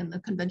get it in the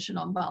Convention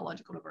on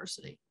Biological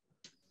Diversity.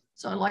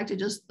 So I'd like to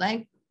just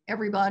thank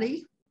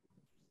everybody,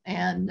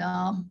 and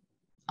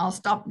I'll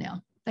stop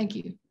now. Thank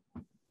you.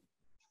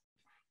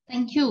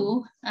 Thank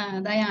you,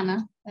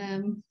 Diana.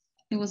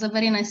 It was a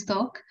very nice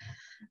talk.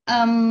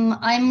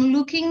 I'm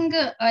looking,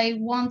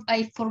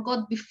 I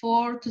forgot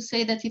before to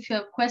say that if you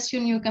have a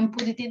question, you can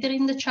put it either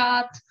in the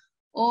chat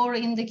or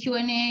in the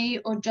Q&A,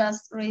 or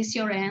just raise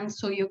your hand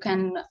so you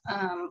can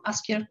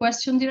ask your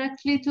question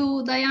directly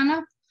to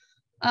Diana.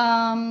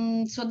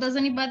 So does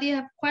anybody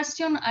have a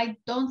question? I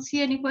don't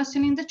see any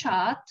question in the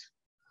chat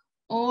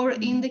or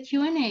in the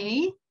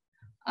Q&A.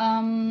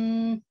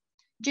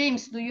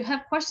 James, do you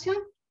have a question?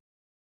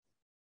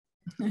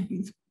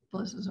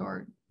 Bless his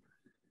heart.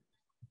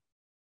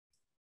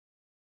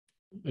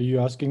 Are you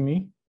asking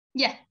me?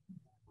 Yeah.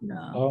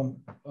 No.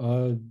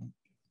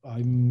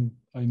 I'm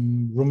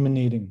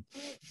ruminating.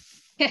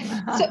 Okay,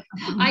 so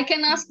I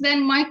can ask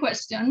then my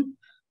question.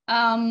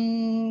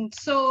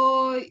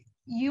 So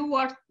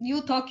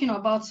you talking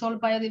about soil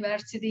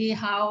biodiversity,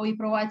 how we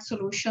provide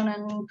solution,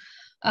 and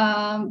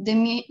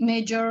the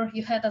major,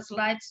 you had a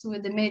slides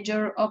with the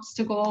major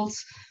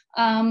obstacles.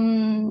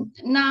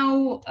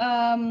 Now,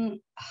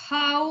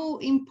 how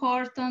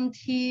important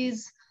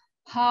is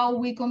how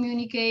we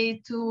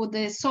communicate to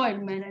the soil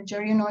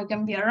manager? You know, it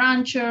can be a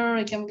rancher,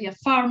 it can be a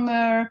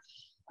farmer.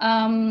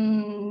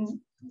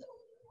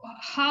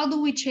 How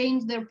do we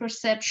change their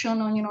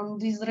perception on, you know,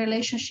 this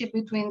relationship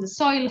between the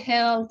soil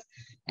health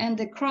and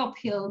the crop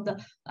yield?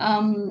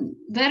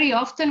 Very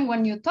often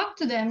when you talk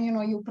to them, you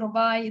know, you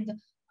provide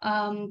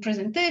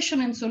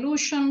presentation and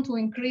solution to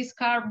increase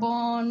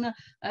carbon,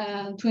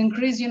 to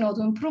increase, you know,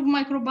 to improve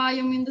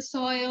microbiome in the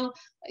soil.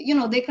 You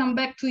know, they come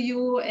back to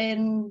you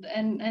and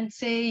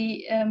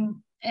say,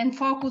 and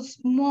focus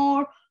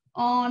more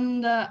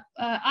on the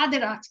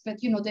other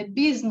aspects, the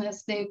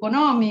business, the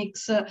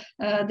economics,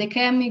 the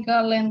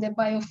chemical and the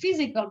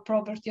biophysical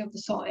property of the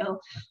soil.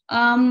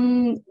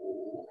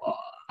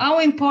 How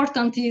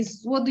important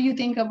is, what do you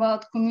think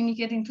about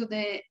communicating to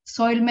the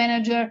soil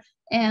manager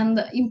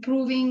and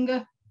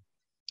improving,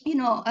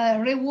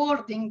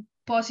 rewarding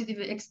positive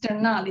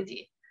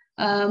externality?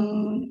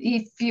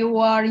 If you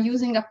are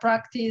using a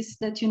practice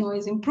that,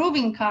 is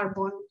improving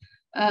carbon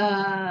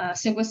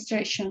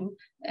sequestration,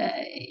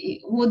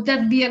 would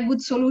that be a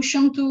good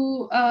solution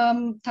to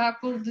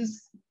tackle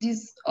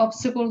this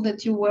obstacle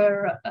that you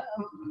were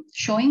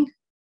showing?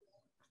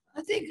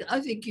 I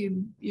think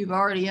you've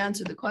already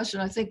answered the question.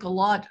 I think a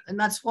lot, and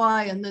that's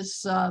why in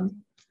this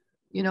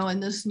in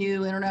this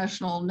new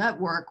international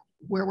network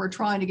where we're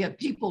trying to get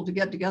people to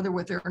get together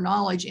with their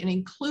knowledge, and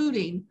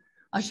including,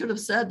 I should have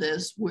said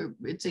this,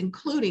 it's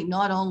including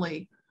not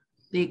only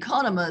the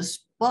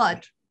economists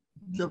but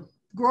the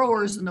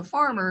growers and the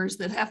farmers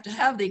that have to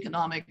have the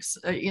economics.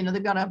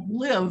 They've got to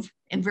live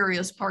in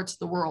various parts of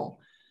the world.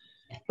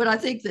 But I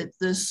think that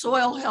the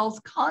soil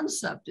health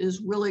concept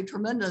is really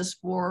tremendous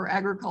for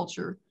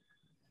agriculture.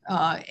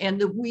 And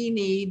that we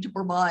need to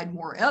provide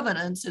more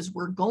evidence as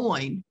we're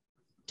going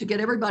to get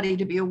everybody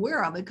to be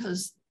aware of it,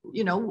 because,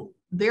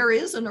 there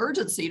is an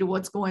urgency to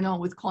what's going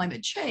on with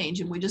climate change,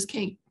 and we just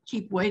can't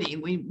keep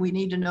waiting. We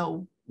need to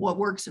know what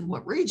works in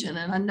what region.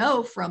 And I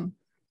know from,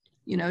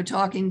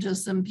 talking to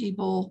some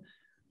people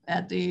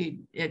at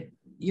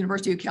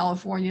University of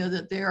California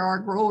that there are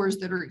growers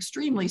that are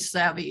extremely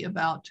savvy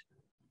about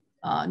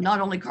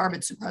not only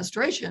carbon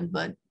sequestration,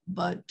 but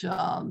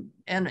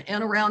and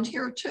around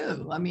here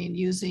too. I mean,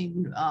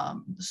 using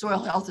soil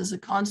health as a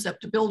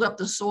concept to build up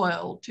the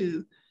soil.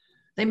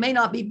 They may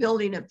not be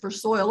building it for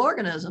soil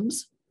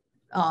organisms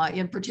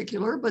in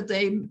particular, but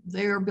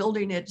they're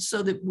building it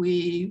so that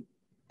we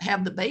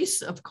have the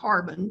base of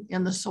carbon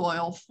in the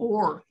soil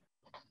for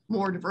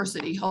more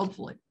diversity,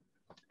 hopefully.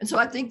 And so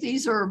I think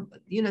these are,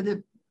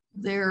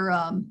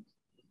 they're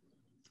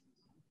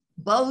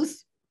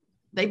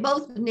they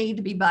both need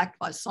to be backed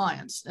by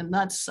science. And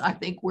that's, I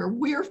think, where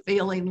we're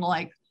feeling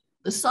like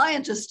the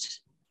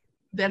scientists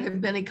that have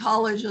been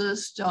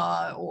ecologists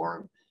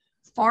or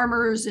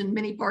farmers in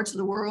many parts of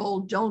the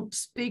world don't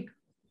speak,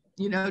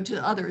 to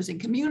others, and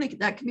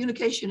that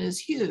communication is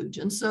huge.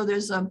 And so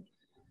there's a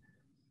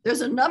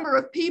number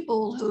of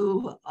people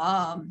who,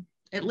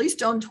 at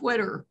least on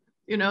Twitter,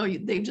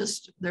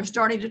 they're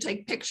starting to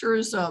take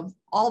pictures of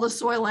all the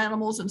soil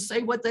animals and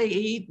say what they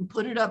eat and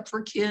put it up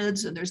for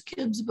kids, and there's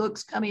kids'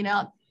 books coming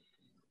out.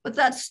 But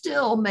that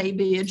still may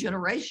be a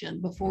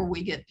generation before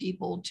we get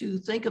people to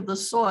think of the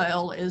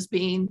soil as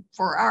being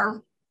for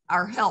our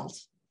health.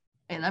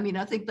 And I mean,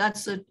 I think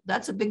that's a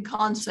big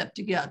concept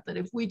to get, that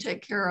if we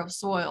take care of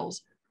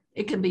soils,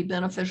 it can be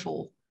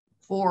beneficial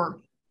for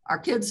our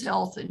kids'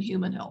 health and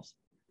human health.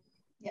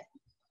 Yeah,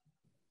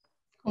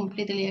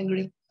 completely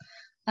agree.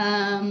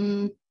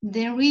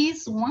 There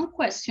is one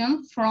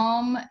question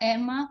from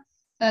Emma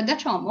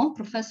Gaciomo,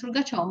 Professor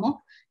Gaciomo.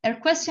 Her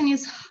question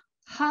is,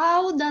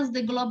 how does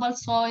the Global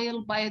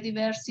Soil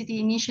Biodiversity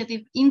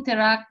Initiative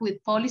interact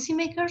with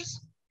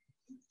policymakers?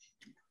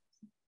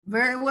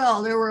 Very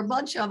well. There were a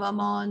bunch of them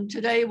on.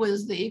 Today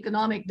was the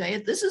economic day.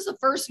 This is the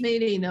first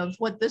meeting of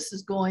what this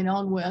is going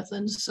on with.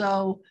 And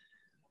so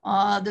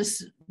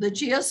the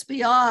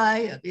GSBI,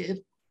 I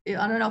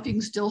don't know if you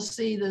can still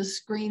see the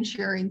screen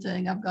sharing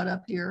thing I've got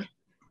up here,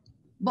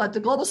 but the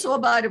Global Soil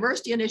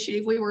Biodiversity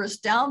Initiative, we were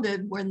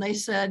astounded when they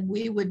said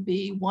we would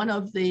be one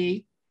of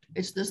the,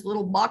 it's this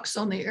little box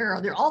on the arrow.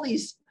 There are all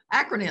these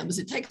acronyms.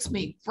 It takes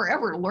me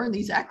forever to learn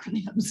these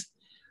acronyms.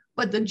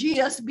 But the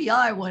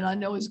GSBI one I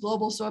know is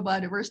Global Soil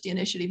Biodiversity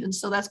Initiative. And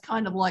so that's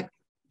kind of like,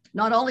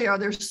 not only are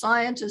there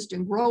scientists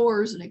and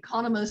growers and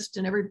economists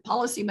and every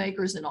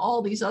policymakers and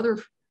all these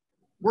other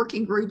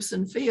working groups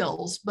and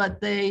fields, but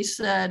they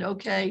said,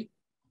 okay,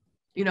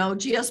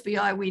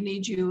 GSBI, we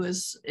need you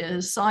as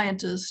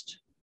scientists,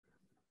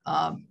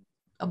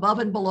 above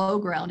and below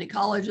ground,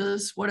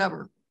 ecologists,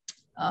 whatever,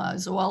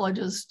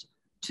 zoologists,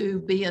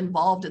 to be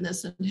involved in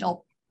this and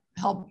help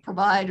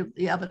provide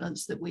the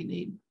evidence that we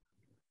need.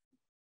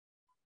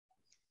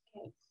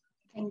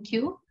 Thank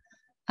you.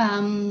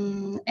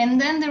 And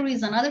then there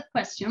is another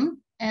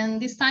question,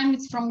 and this time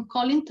it's from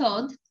Colin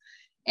Todd,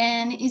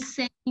 and he's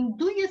saying,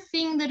 do you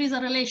think there is a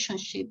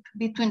relationship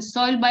between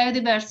soil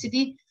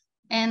biodiversity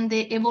and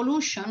the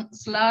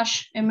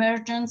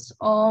evolution/emergence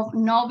of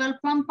novel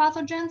plant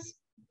pathogens?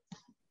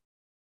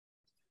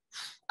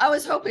 I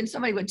was hoping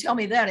somebody would tell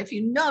me that. If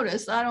you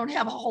notice, I don't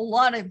have a whole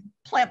lot of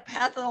plant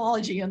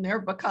pathology in there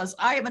because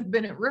I haven't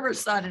been at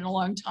Riverside in a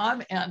long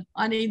time, and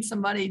I need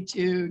somebody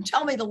to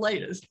tell me the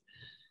latest.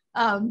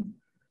 For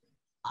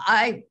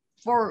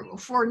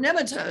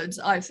nematodes,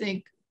 I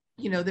think,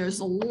 there's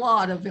a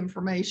lot of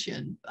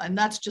information, and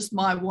that's just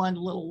my one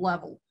little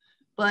level.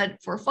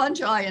 But for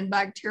fungi and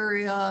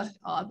bacteria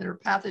that are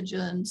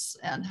pathogens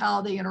and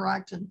how they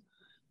interact in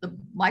the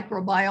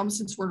microbiome,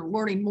 since we're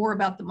learning more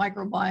about the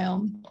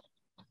microbiome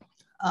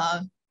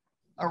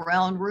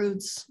around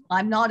roots,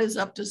 I'm not as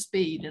up to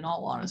speed, in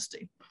all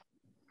honesty.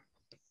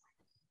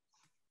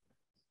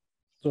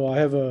 So I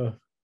have a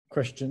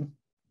question.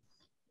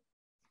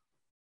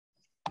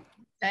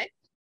 Okay.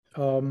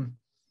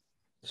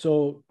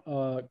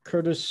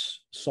 Curtis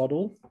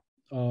Sottle,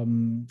 a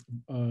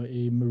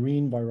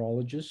marine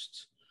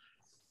virologist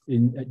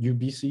at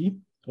UBC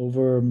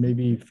over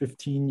maybe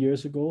 15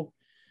 years ago,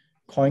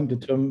 coined the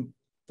term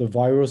the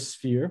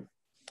virosphere,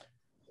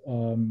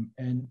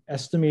 and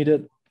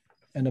estimated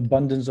an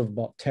abundance of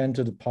about 10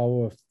 to the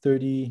power of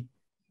 30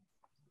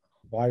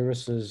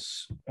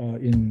 viruses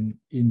in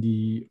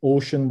the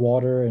ocean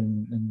water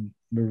and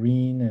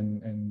marine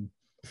and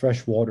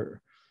fresh water.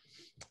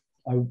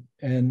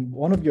 And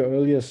one of your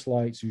earlier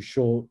slides, you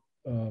showed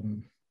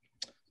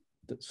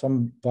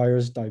some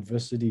virus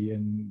diversity,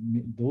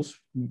 and those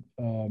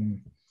a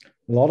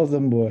lot of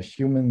them were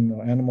human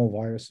or animal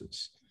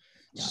viruses.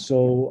 Yeah.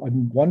 So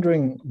I'm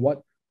wondering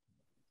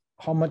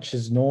how much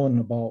is known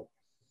about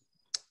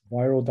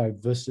viral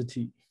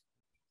diversity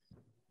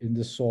in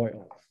the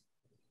soil?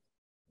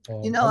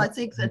 I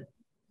think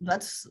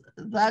that's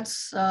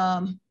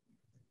well,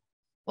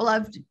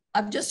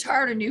 I've just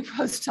hired a new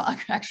postdoc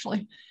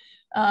actually,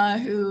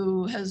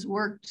 who has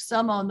worked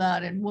some on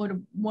that. And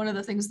one of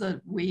the things that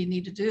we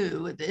need to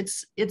do,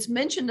 it's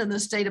mentioned in the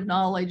State of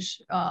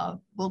Knowledge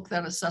book,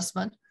 that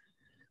assessment,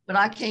 but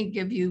I can't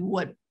give you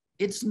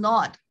it's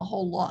not a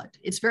whole lot.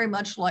 It's very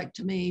much like,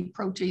 to me,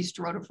 protists,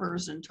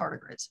 rotifers, and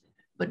tardigrades.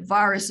 But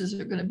viruses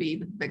are going to be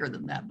even bigger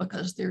than that,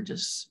 because they're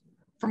just,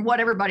 from what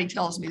everybody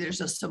tells me, there's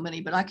just so many,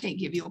 but I can't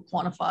give you a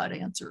quantified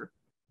answer,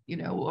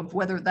 of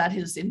whether that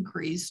has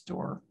increased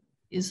or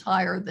is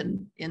higher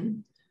than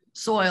in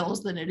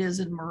soils than it is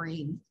in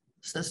marine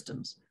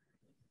systems.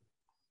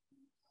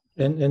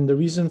 And the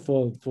reason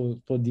for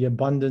the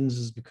abundance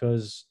is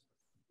because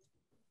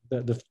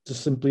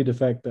just simply the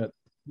fact that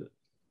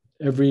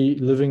every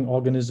living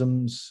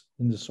organisms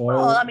in the soil.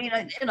 Well, I mean,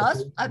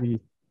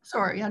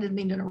 sorry, I didn't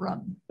mean to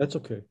interrupt. That's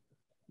okay.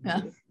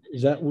 Yeah.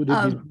 Would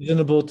it be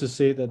reasonable to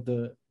say that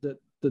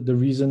the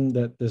reason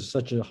that there's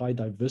such a high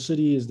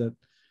diversity is that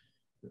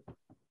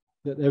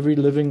every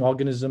living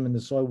organism in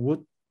the soil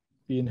would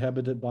be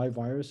inhabited by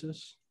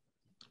viruses?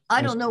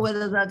 I don't know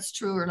whether that's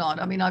true or not.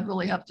 I mean, I'd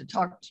really have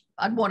to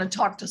I'd want to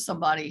talk to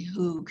somebody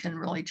who can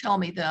really tell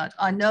me that.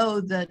 I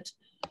know that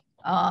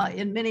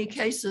in many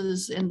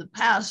cases in the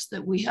past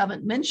that we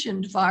haven't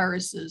mentioned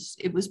viruses,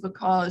 it was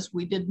because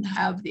we didn't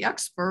have the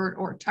expert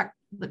or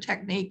the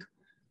technique.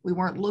 We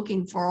weren't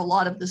looking for a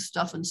lot of this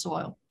stuff in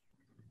soil.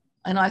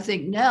 And I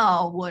think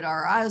now what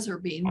our eyes are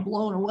being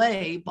blown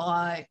away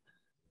by,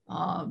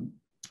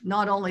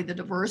 not only the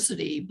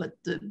diversity, but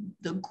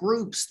the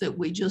groups that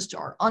we just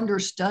are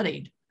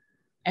understudied.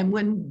 And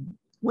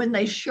when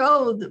they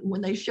show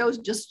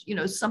just,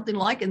 something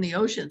like in the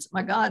oceans,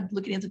 my God,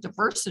 looking at the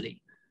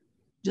diversity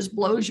just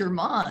blows your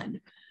mind.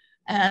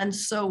 And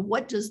so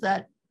what does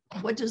that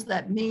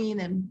mean,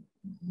 and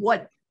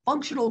what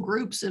functional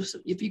groups,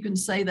 if you can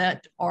say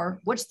that,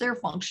 what's their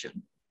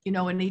function,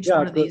 in each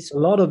one of these? A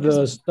lot of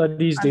the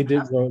studies they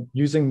did were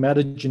using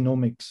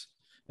metagenomics.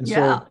 And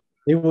so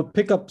they would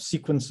pick up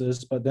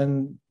sequences, but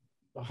then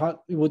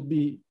it would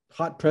be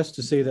hard pressed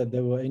to say that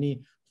there were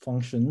any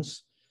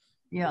functions.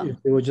 Yeah.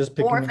 If they were just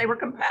picking, or if they were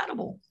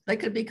compatible, they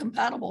could be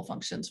compatible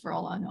functions for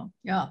all I know.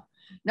 Yeah.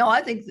 No,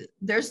 I think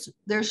there's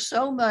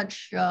so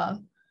much,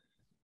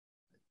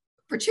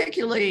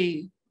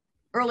 particularly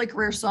early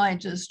career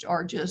scientists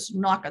are just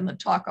knocking the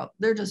talk up.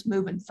 They're just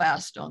moving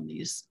fast on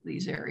these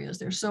areas.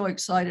 They're so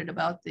excited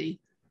about the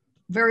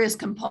various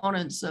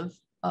components of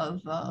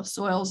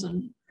soils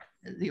and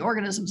the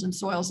organisms in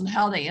soils and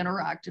how they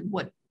interact and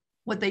what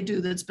they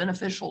do that's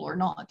beneficial or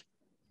not.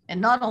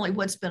 And not only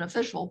what's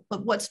beneficial,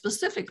 but what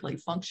specifically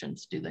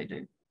functions do they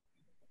do?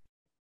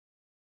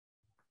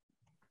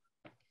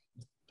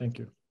 Thank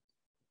you.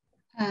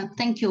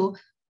 Thank you.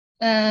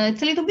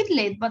 It's a little bit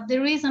late, but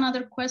there is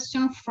another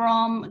question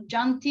from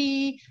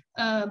Janti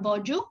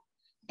Boju.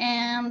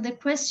 And the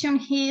question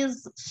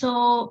is,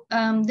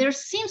 there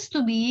seems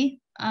to be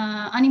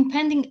an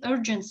impending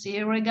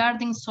urgency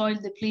regarding soil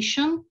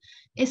depletion,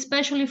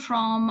 especially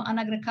from an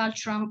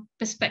agricultural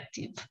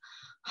perspective.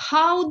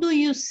 How do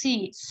you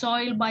see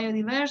soil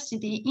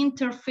biodiversity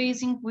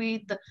interfacing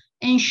with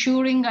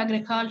ensuring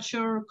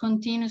agriculture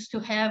continues to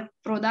have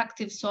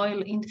productive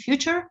soil in the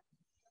future?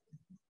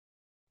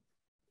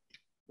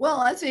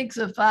 Well, I think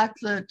the fact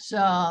that,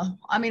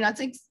 I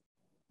think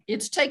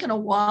it's taken a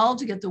while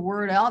to get the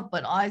word out,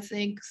 but I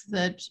think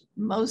that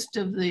most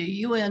of the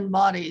UN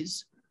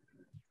bodies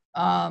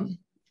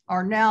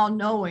are now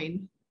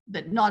knowing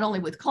that not only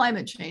with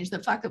climate change,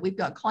 the fact that we've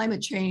got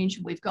climate change,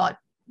 we've got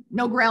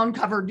no ground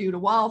cover due to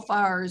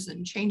wildfires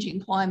and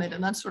changing climate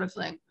and that sort of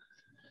thing,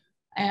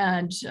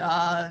 and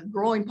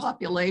growing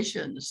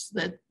populations,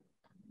 that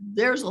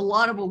there's a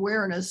lot of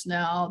awareness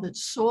now that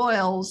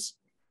soils,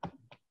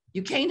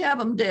 you can't have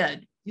them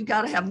dead. You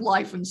got to have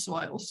life in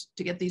soils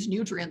to get these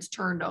nutrients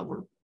turned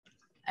over.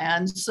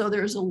 And so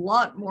there's a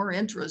lot more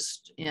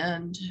interest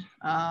in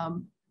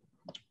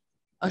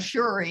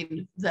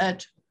assuring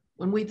that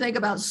when we think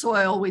about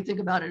soil, we think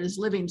about it as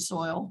living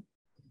soil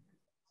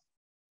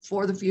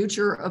for the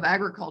future of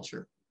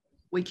agriculture.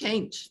 we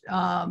can't,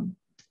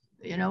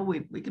 you know,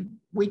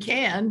 we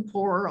can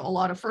pour a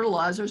lot of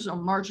fertilizers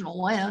on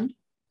marginal land.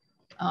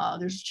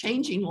 There's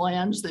changing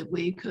lands that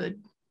we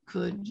could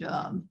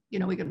you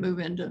know, we could move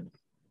into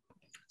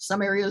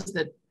some areas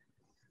that,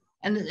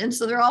 and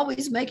so they're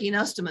always making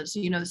estimates,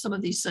 you know, some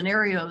of these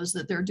scenarios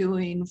that they're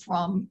doing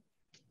from,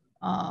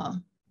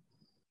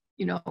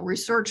 you know,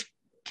 research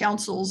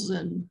councils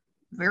in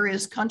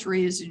various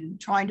countries and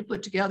trying to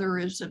put together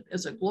as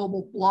a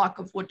global block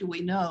of what do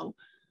we know.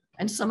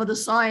 And some of the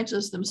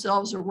scientists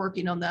themselves are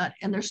working on that,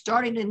 and they're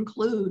starting to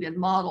include in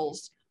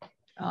models.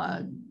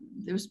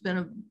 There's been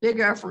a big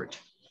effort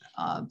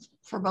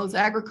for both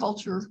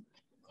agriculture,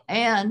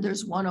 and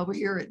there's one over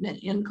here at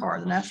NCAR,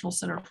 the National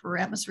Center for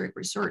Atmospheric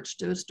Research,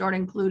 to start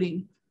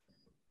including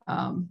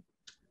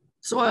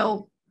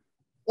soil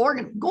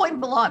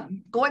going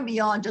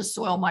beyond just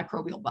soil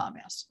microbial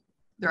biomass.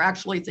 They're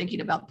actually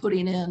thinking about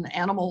putting in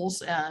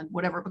animals and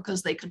whatever,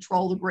 because they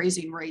control the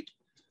grazing rate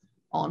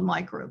on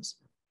microbes.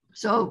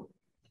 So,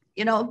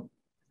 you know,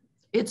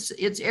 it's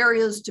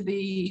areas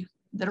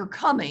that are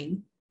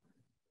coming,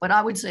 but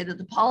I would say that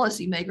the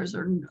policymakers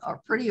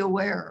are pretty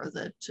aware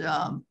that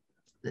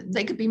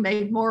they could be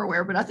made more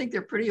aware, but I think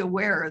they're pretty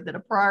aware that a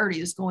priority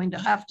is going to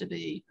have to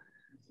be,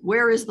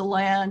 where is the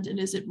land, and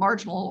is it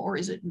marginal or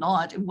is it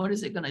not? And what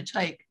is it going to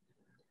take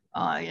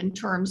in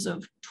terms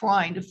of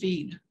trying to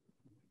feed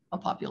a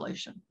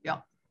population? Yeah.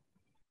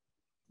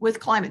 With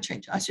climate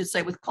change, I should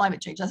say, with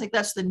climate change. I think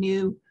that's the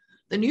new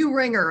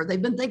ringer.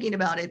 They've been thinking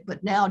about it,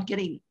 but now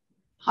getting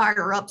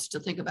higher ups to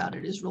think about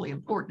it is really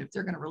important if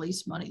they're going to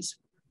release monies,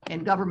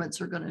 and governments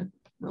are going to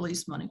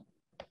release money.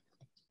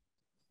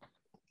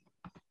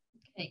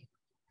 Okay.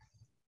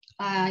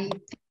 I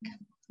think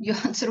you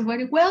answered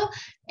very well,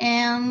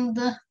 and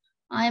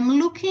I'm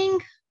looking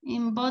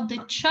in both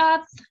the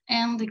chat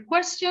and the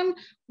question.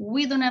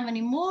 We don't have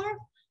any more.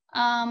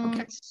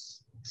 Okay.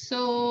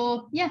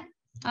 So yeah,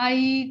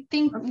 I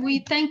think we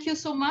thank you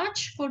so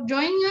much for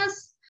joining us.